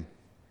anything,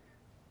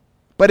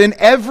 but in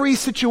every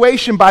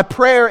situation by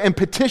prayer and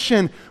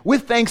petition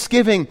with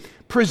thanksgiving,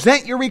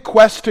 present your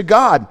requests to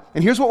God.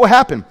 And here's what will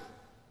happen.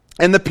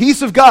 And the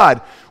peace of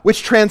God,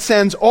 which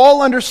transcends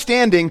all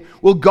understanding,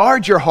 will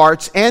guard your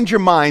hearts and your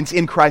minds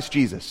in Christ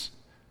Jesus.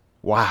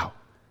 Wow.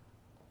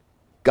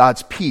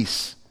 God's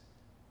peace,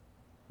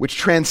 which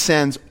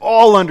transcends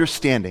all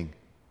understanding.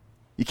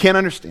 You can't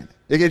understand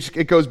it.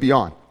 It goes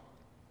beyond.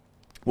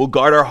 We'll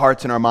guard our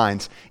hearts and our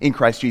minds in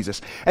Christ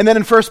Jesus. And then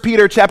in 1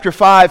 Peter chapter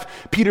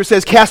 5, Peter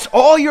says, cast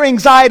all your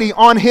anxiety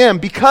on him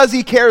because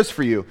he cares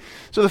for you.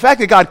 So the fact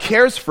that God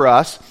cares for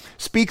us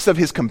speaks of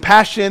his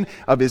compassion,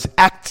 of his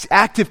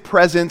active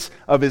presence,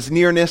 of his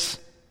nearness,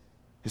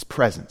 his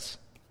presence.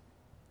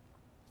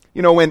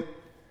 You know,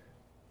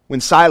 when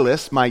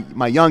Silas,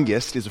 my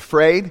youngest, is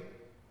afraid,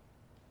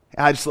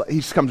 he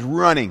just comes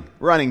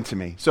running to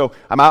me. So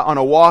I'm out on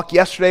a walk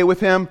yesterday with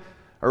him.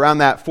 Around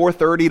that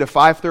 4:30 to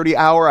 5:30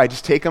 hour, I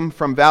just take him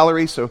from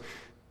Valerie so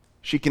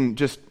she can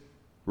just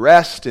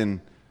rest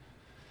and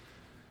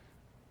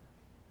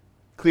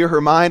clear her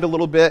mind a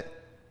little bit.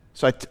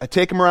 So I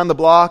take him around the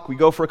block. We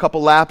go for a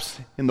couple laps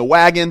in the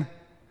wagon.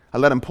 I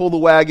let him pull the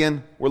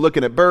wagon. We're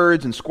looking at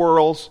birds and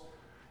squirrels.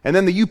 And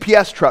then the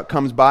UPS truck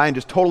comes by and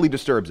just totally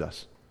disturbs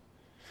us.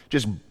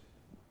 Just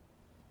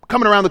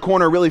coming around the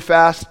corner really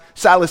fast.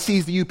 Silas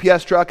sees the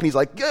UPS truck and he's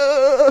like,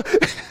 "Gah!"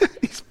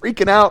 He's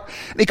freaking out.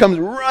 And he comes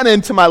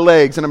running to my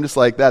legs. And I'm just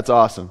like, that's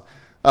awesome.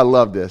 I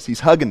love this. He's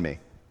hugging me.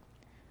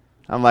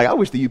 I'm like, I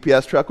wish the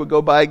UPS truck would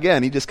go by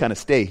again. He'd just kind of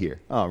stay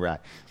here. All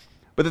right.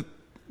 But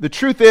the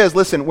truth is,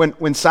 listen,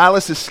 when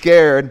Silas is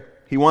scared,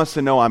 he wants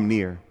to know I'm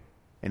near.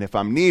 And if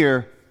I'm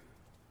near,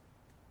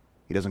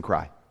 he doesn't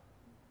cry.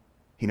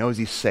 He knows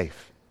he's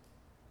safe.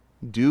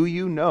 Do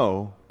you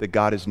know that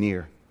God is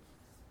near?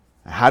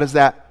 How does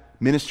that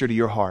minister to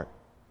your heart?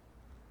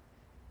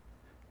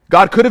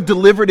 God could have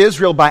delivered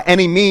Israel by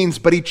any means,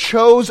 but he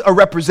chose a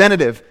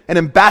representative, an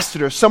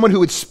ambassador, someone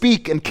who would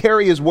speak and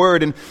carry his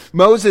word. And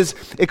Moses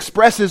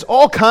expresses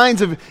all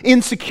kinds of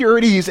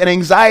insecurities and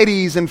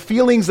anxieties and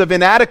feelings of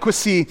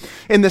inadequacy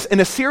in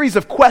a series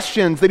of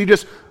questions that he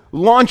just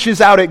launches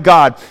out at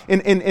God.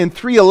 In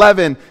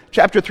 3:11,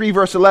 chapter 3,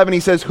 verse 11, he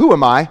says, "Who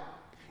am I?"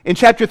 In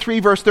chapter 3,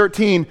 verse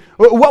 13,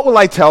 "What will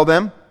I tell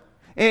them?"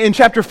 In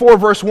chapter 4,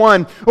 verse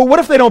 1, "What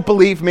if they don't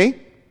believe me?"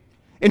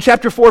 In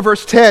chapter 4,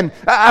 verse 10,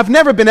 "I've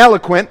never been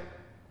eloquent."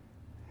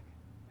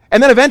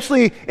 And then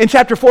eventually, in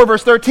chapter 4,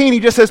 verse 13,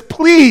 he just says,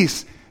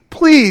 please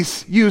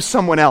use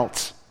someone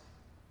else.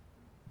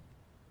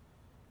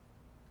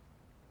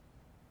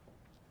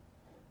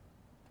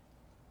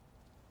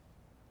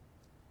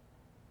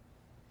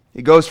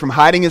 He goes from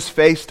hiding his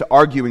face to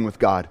arguing with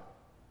God.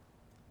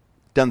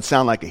 Doesn't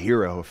sound like a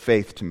hero of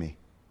faith to me.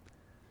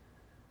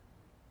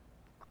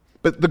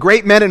 But the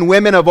great men and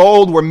women of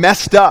old were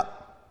messed up,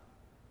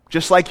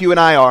 just like you and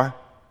I are.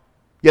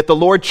 Yet the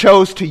Lord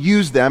chose to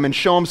use them and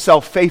show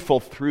himself faithful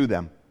through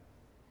them.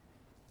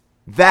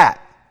 That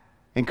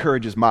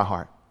encourages my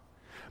heart.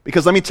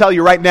 Because let me tell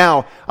you right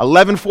now,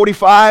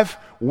 11:45,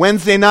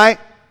 Wednesday night,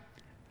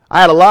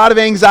 I had a lot of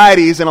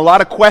anxieties and a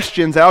lot of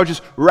questions that I was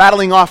just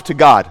rattling off to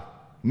God.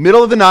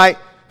 Middle of the night,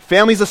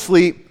 family's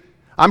asleep,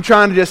 I'm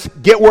trying to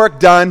just get work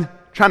done,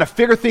 trying to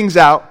figure things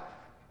out,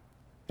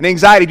 and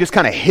anxiety just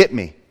kind of hit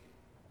me.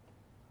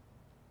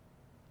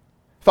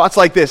 Thoughts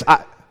like this: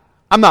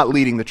 I'm not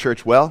leading the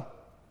church well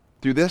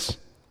through this.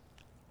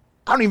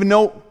 I don't even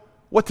know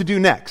what to do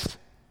next.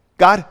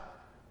 God,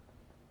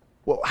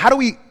 well, how do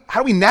we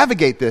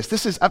navigate this?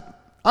 This is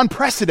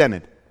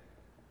unprecedented.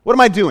 What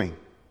am I doing?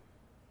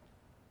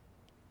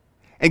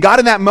 And God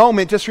in that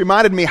moment just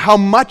reminded me how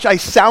much I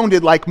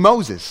sounded like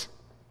Moses.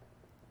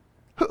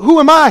 Who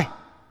am I?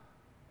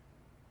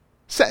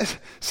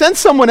 Send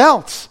someone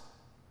else.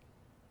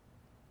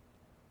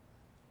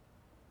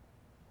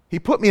 He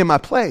put me in my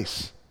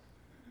place.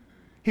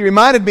 He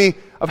reminded me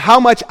of how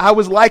much I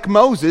was like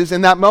Moses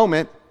in that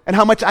moment and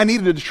how much I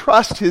needed to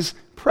trust his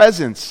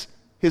presence,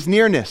 his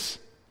nearness,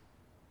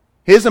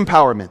 his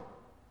empowerment.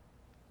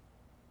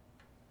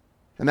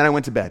 And then I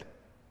went to bed.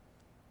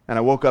 And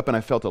I woke up and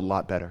I felt a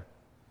lot better.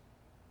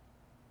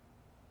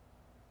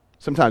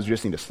 Sometimes we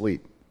just need to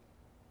sleep.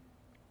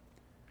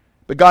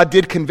 But God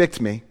did convict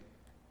me.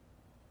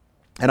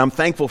 And I'm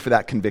thankful for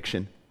that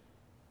conviction.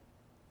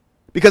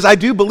 Because I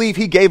do believe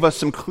he gave us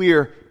some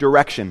clear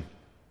direction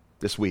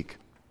this week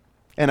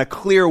and a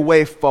clear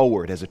way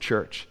forward as a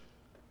church.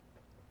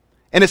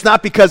 And it's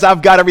not because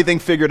I've got everything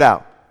figured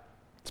out.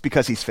 It's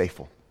because he's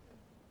faithful.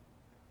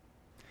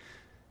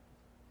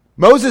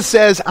 Moses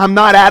says, I'm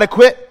not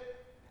adequate.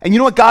 And you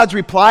know what God's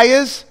reply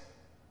is?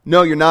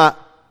 No, you're not,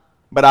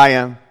 but I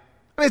am.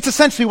 I mean, it's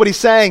essentially what he's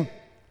saying.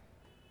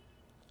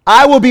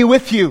 I will be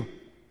with you,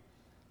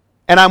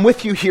 and I'm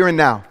with you here and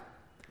now.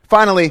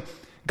 Finally,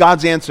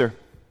 God's answer.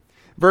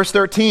 Verse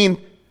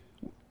 13,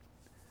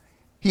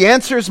 he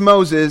answers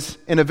Moses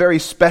in a very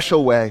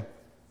special way.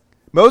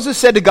 Moses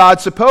said to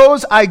God,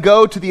 suppose I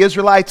go to the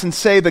Israelites and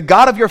say, the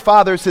God of your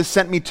fathers has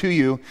sent me to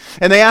you,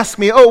 and they ask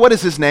me, oh, what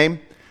is his name?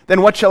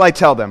 Then what shall I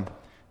tell them?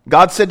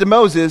 God said to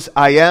Moses,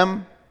 I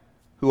am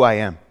who I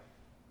am.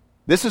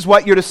 This is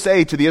what you're to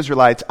say to the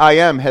Israelites, I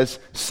am has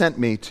sent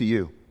me to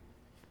you.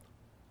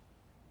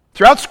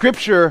 Throughout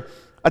Scripture,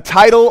 a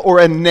title or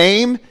a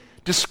name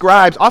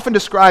often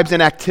describes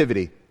an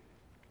activity.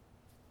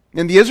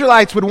 And the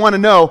Israelites would want to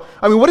know,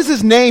 what does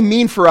his name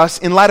mean for us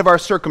in light of our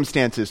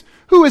circumstances?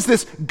 Who is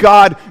this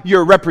God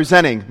you're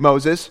representing,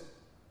 Moses?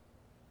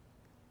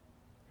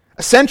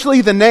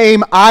 Essentially, the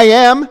name I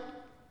am,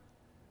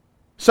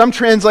 some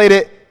translate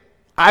it,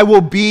 I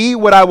will be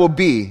what I will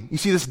be. You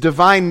see, this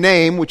divine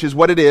name, which is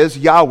what it is,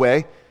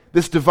 Yahweh,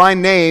 this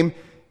divine name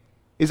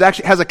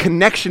has a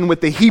connection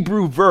with the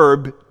Hebrew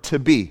verb to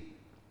be.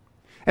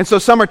 And so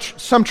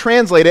some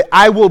translate it,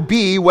 I will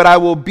be what I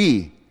will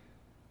be.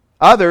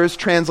 Others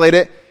translate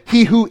it,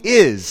 he who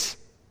is.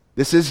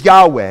 This is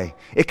Yahweh.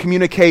 It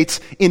communicates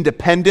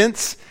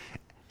independence,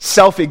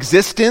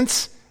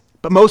 self-existence,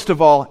 but most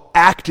of all,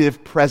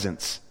 active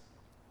presence.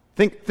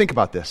 Think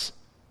about this.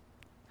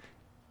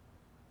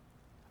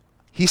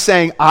 He's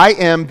saying, I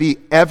am the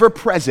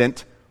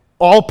ever-present,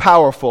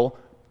 all-powerful,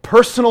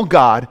 personal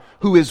God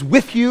who is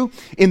with you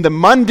in the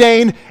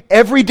mundane,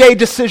 everyday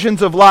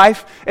decisions of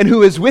life and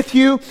who is with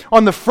you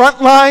on the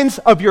front lines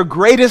of your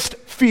greatest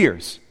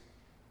fears.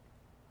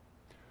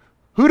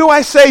 Who do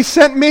I say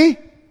sent me?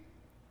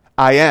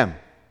 I am.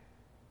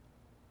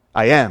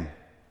 I am.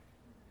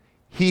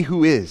 He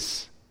who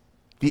is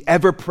the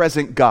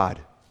ever-present God.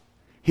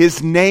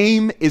 His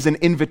name is an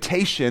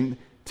invitation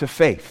to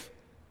faith.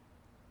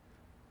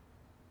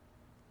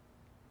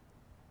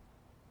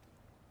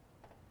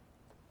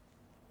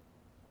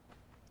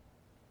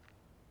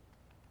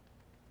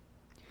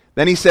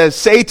 Then he says,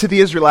 say to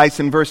the Israelites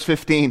in verse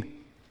 15.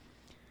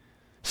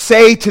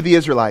 Say to the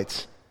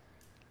Israelites.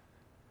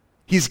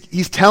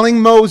 He's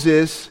telling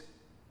Moses,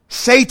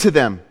 say to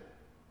them.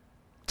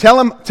 Tell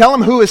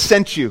him who has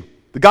sent you.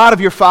 The God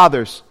of your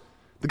fathers.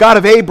 The God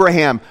of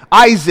Abraham,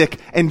 Isaac,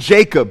 and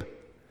Jacob.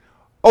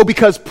 Oh,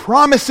 because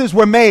promises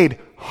were made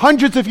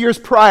hundreds of years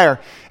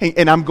prior.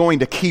 And I'm going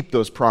to keep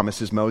those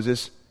promises,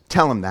 Moses.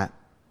 Tell him that.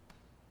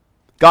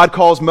 God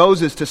calls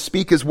Moses to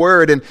speak his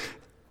word, and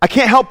I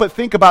can't help but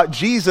think about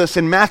Jesus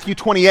in Matthew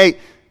 28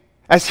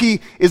 as he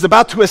is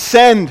about to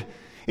ascend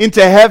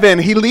into heaven.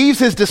 He leaves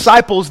his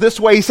disciples this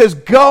way. He says,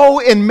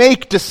 go and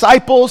make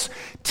disciples,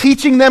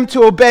 teaching them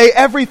to obey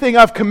everything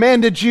I've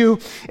commanded you.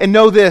 And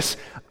know this,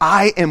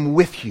 I am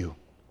with you.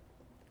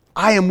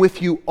 I am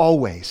with you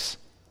always.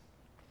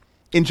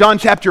 In John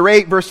chapter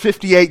 8, verse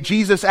 58,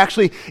 Jesus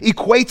actually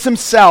equates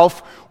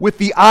himself with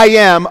the I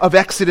am of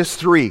Exodus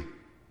 3.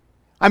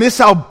 This is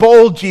how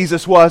bold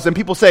Jesus was. And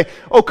people say,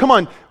 oh, come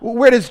on,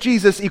 where does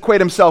Jesus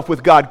equate himself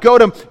with God? Go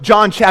to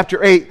John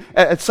chapter 8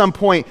 at some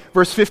point,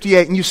 verse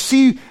 58, and you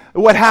see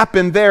what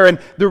happened there. And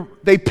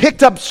they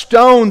picked up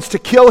stones to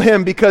kill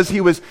him because he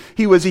was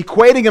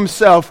equating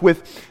himself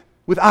with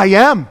I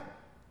am.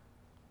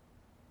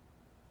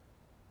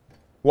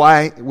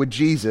 Why would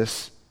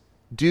Jesus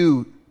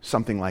do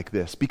something like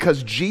this?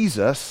 Because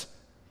Jesus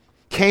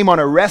came on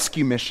a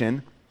rescue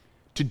mission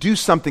to do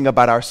something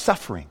about our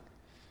suffering.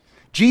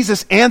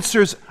 Jesus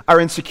answers our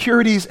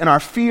insecurities and our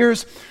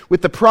fears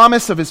with the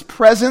promise of his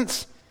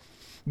presence.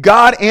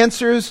 God's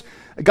answer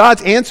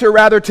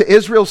to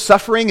Israel's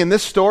suffering in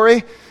this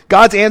story,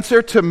 God's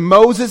answer to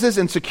Moses'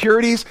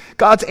 insecurities,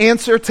 God's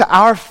answer to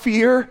our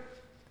fear,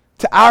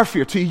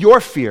 to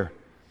your fear,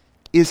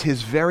 is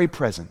his very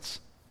presence.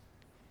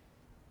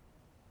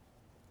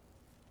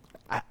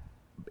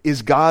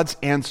 Is God's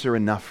answer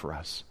enough for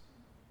us?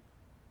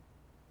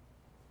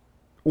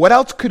 What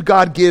else could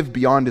God give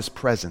beyond his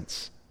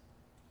presence?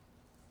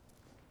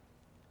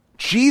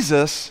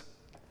 Jesus,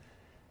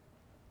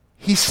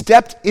 he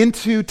stepped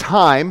into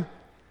time.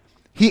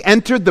 He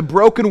entered the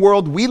broken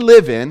world we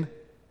live in,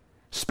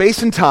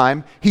 space and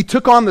time. He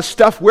took on the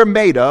stuff we're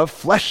made of,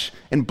 flesh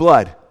and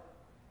blood.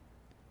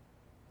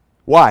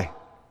 Why?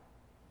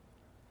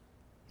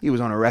 He was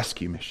on a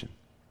rescue mission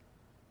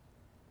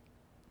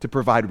to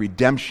provide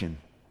redemption.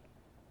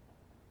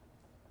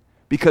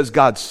 Because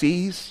God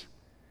sees,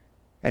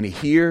 and he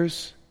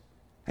hears,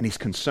 and he's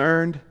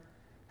concerned,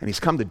 and he's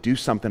come to do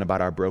something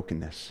about our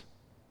brokenness.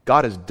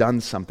 God has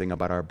done something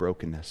about our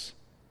brokenness.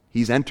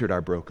 He's entered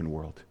our broken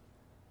world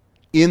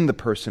in the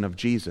person of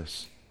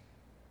Jesus.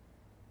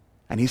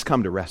 And he's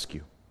come to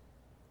rescue.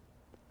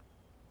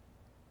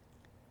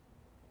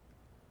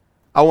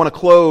 I want to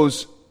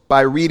close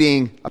by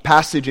reading a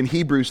passage in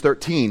Hebrews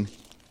 13.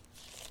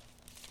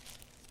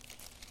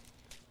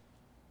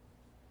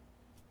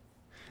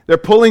 They're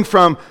pulling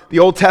from the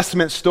Old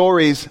Testament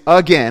stories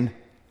again.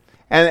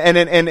 And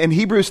in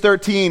Hebrews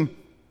 13,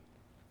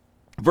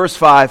 verse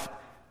 5,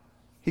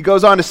 he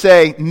goes on to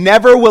say,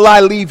 never will I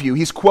leave you.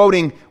 He's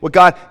quoting what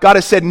God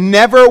has said,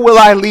 never will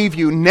I leave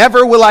you,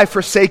 never will I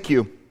forsake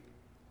you.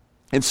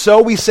 And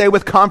so we say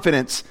with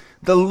confidence,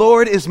 the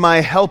Lord is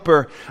my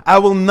helper. I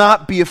will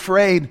not be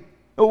afraid.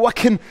 What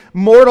can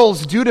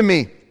mortals do to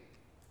me?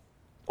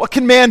 What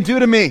can man do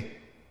to me?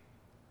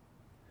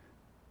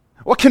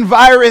 What can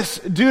virus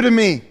do to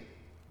me?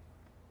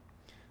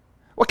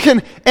 What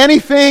can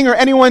anything or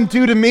anyone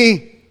do to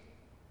me?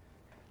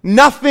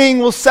 Nothing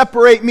will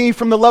separate me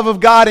from the love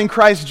of God in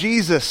Christ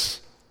Jesus.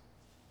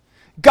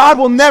 God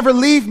will never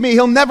leave me.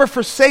 He'll never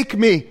forsake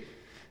me.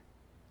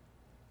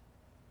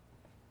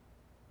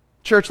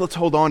 Church, let's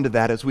hold on to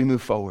that as we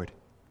move forward.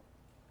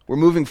 We're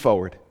moving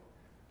forward.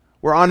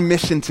 We're on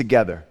mission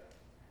together.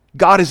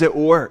 God is at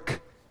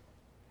work,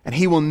 and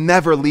He will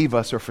never leave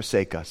us or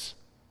forsake us.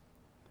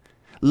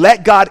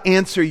 Let God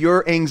answer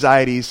your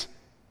anxieties,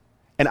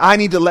 and I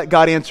need to let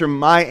God answer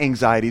my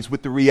anxieties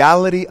with the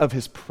reality of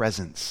His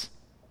presence,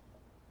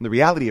 the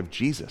reality of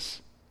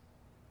Jesus.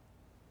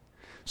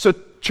 So,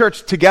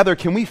 church, together,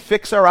 can we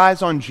fix our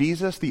eyes on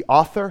Jesus, the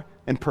author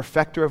and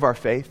perfecter of our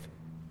faith?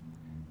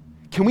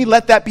 Can we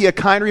let that be a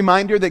kind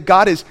reminder that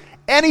God is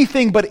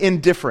anything but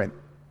indifferent,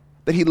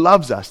 that He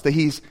loves us, that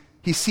He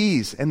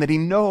sees, and that He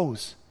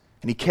knows,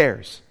 and He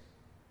cares?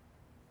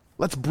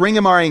 Let's bring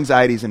Him our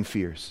anxieties and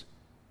fears.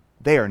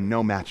 They are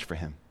no match for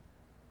Him.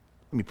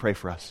 Let me pray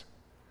for us.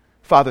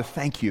 Father,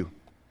 thank you.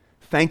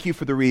 Thank you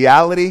for the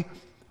reality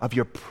of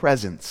your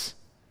presence.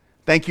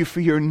 Thank you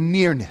for your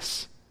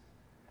nearness.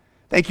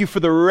 Thank you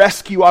for the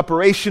rescue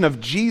operation of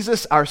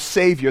Jesus, our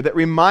Savior, that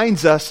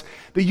reminds us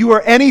that you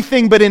are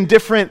anything but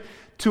indifferent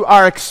to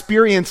our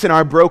experience and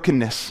our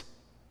brokenness.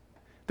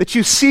 That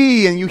you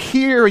see and you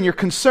hear and you're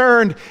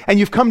concerned and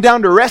you've come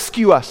down to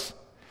rescue us.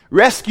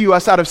 Rescue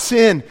us out of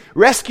sin.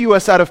 Rescue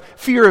us out of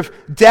fear of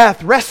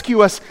death.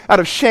 Rescue us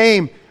out of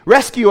shame.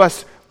 Rescue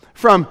us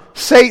from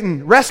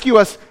Satan. Rescue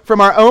us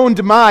from our own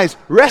demise.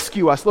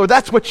 Rescue us. Lord,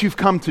 that's what you've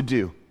come to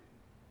do.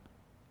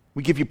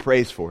 We give you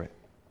praise for it.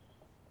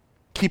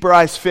 Keep our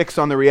eyes fixed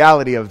on the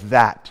reality of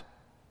that.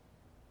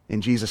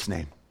 In Jesus'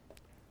 name,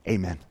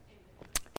 amen.